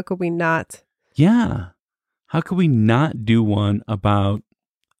course. How could we not? Yeah. How could we not do one about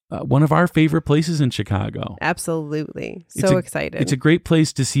one of our favorite places in Chicago? Absolutely. So excited. It's a great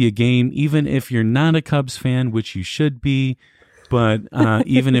place to see a game, even if you're not a Cubs fan, which you should be. But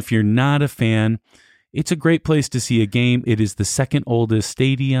even if you're not a fan, it's a great place to see a game. It is the second oldest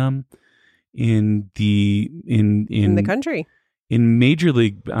stadium in the country. In Major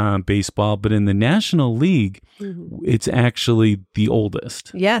League Baseball, but in the National League, it's actually the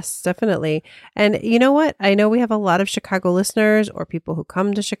oldest. Yes, definitely. And you know what? I know we have a lot of Chicago listeners or people who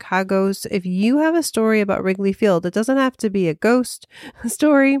come to Chicago. So if you have a story about Wrigley Field, it doesn't have to be a ghost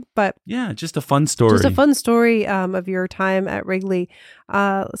story, but yeah, just a fun story. Just a fun story of your time at Wrigley.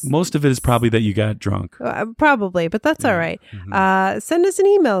 Most of it is probably that you got drunk. Probably, but that's all right. Send us an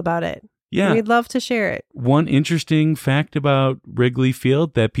email about it. Yeah. We'd love to share it. One interesting fact about Wrigley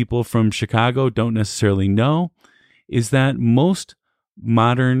Field that people from Chicago don't necessarily know is that most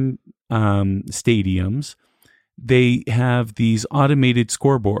modern stadiums, they have these automated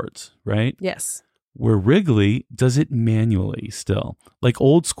scoreboards, right? Yes. Where Wrigley does it manually still. Like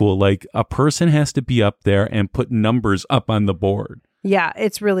old school, like a person has to be up there and put numbers up on the board. Yeah,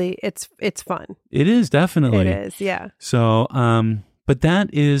 it's really, it's fun. It is, definitely. It is, yeah. So, but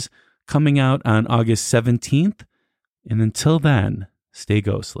that is coming out on August 17th. And until then, stay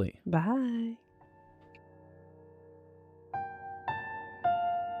ghostly. Bye.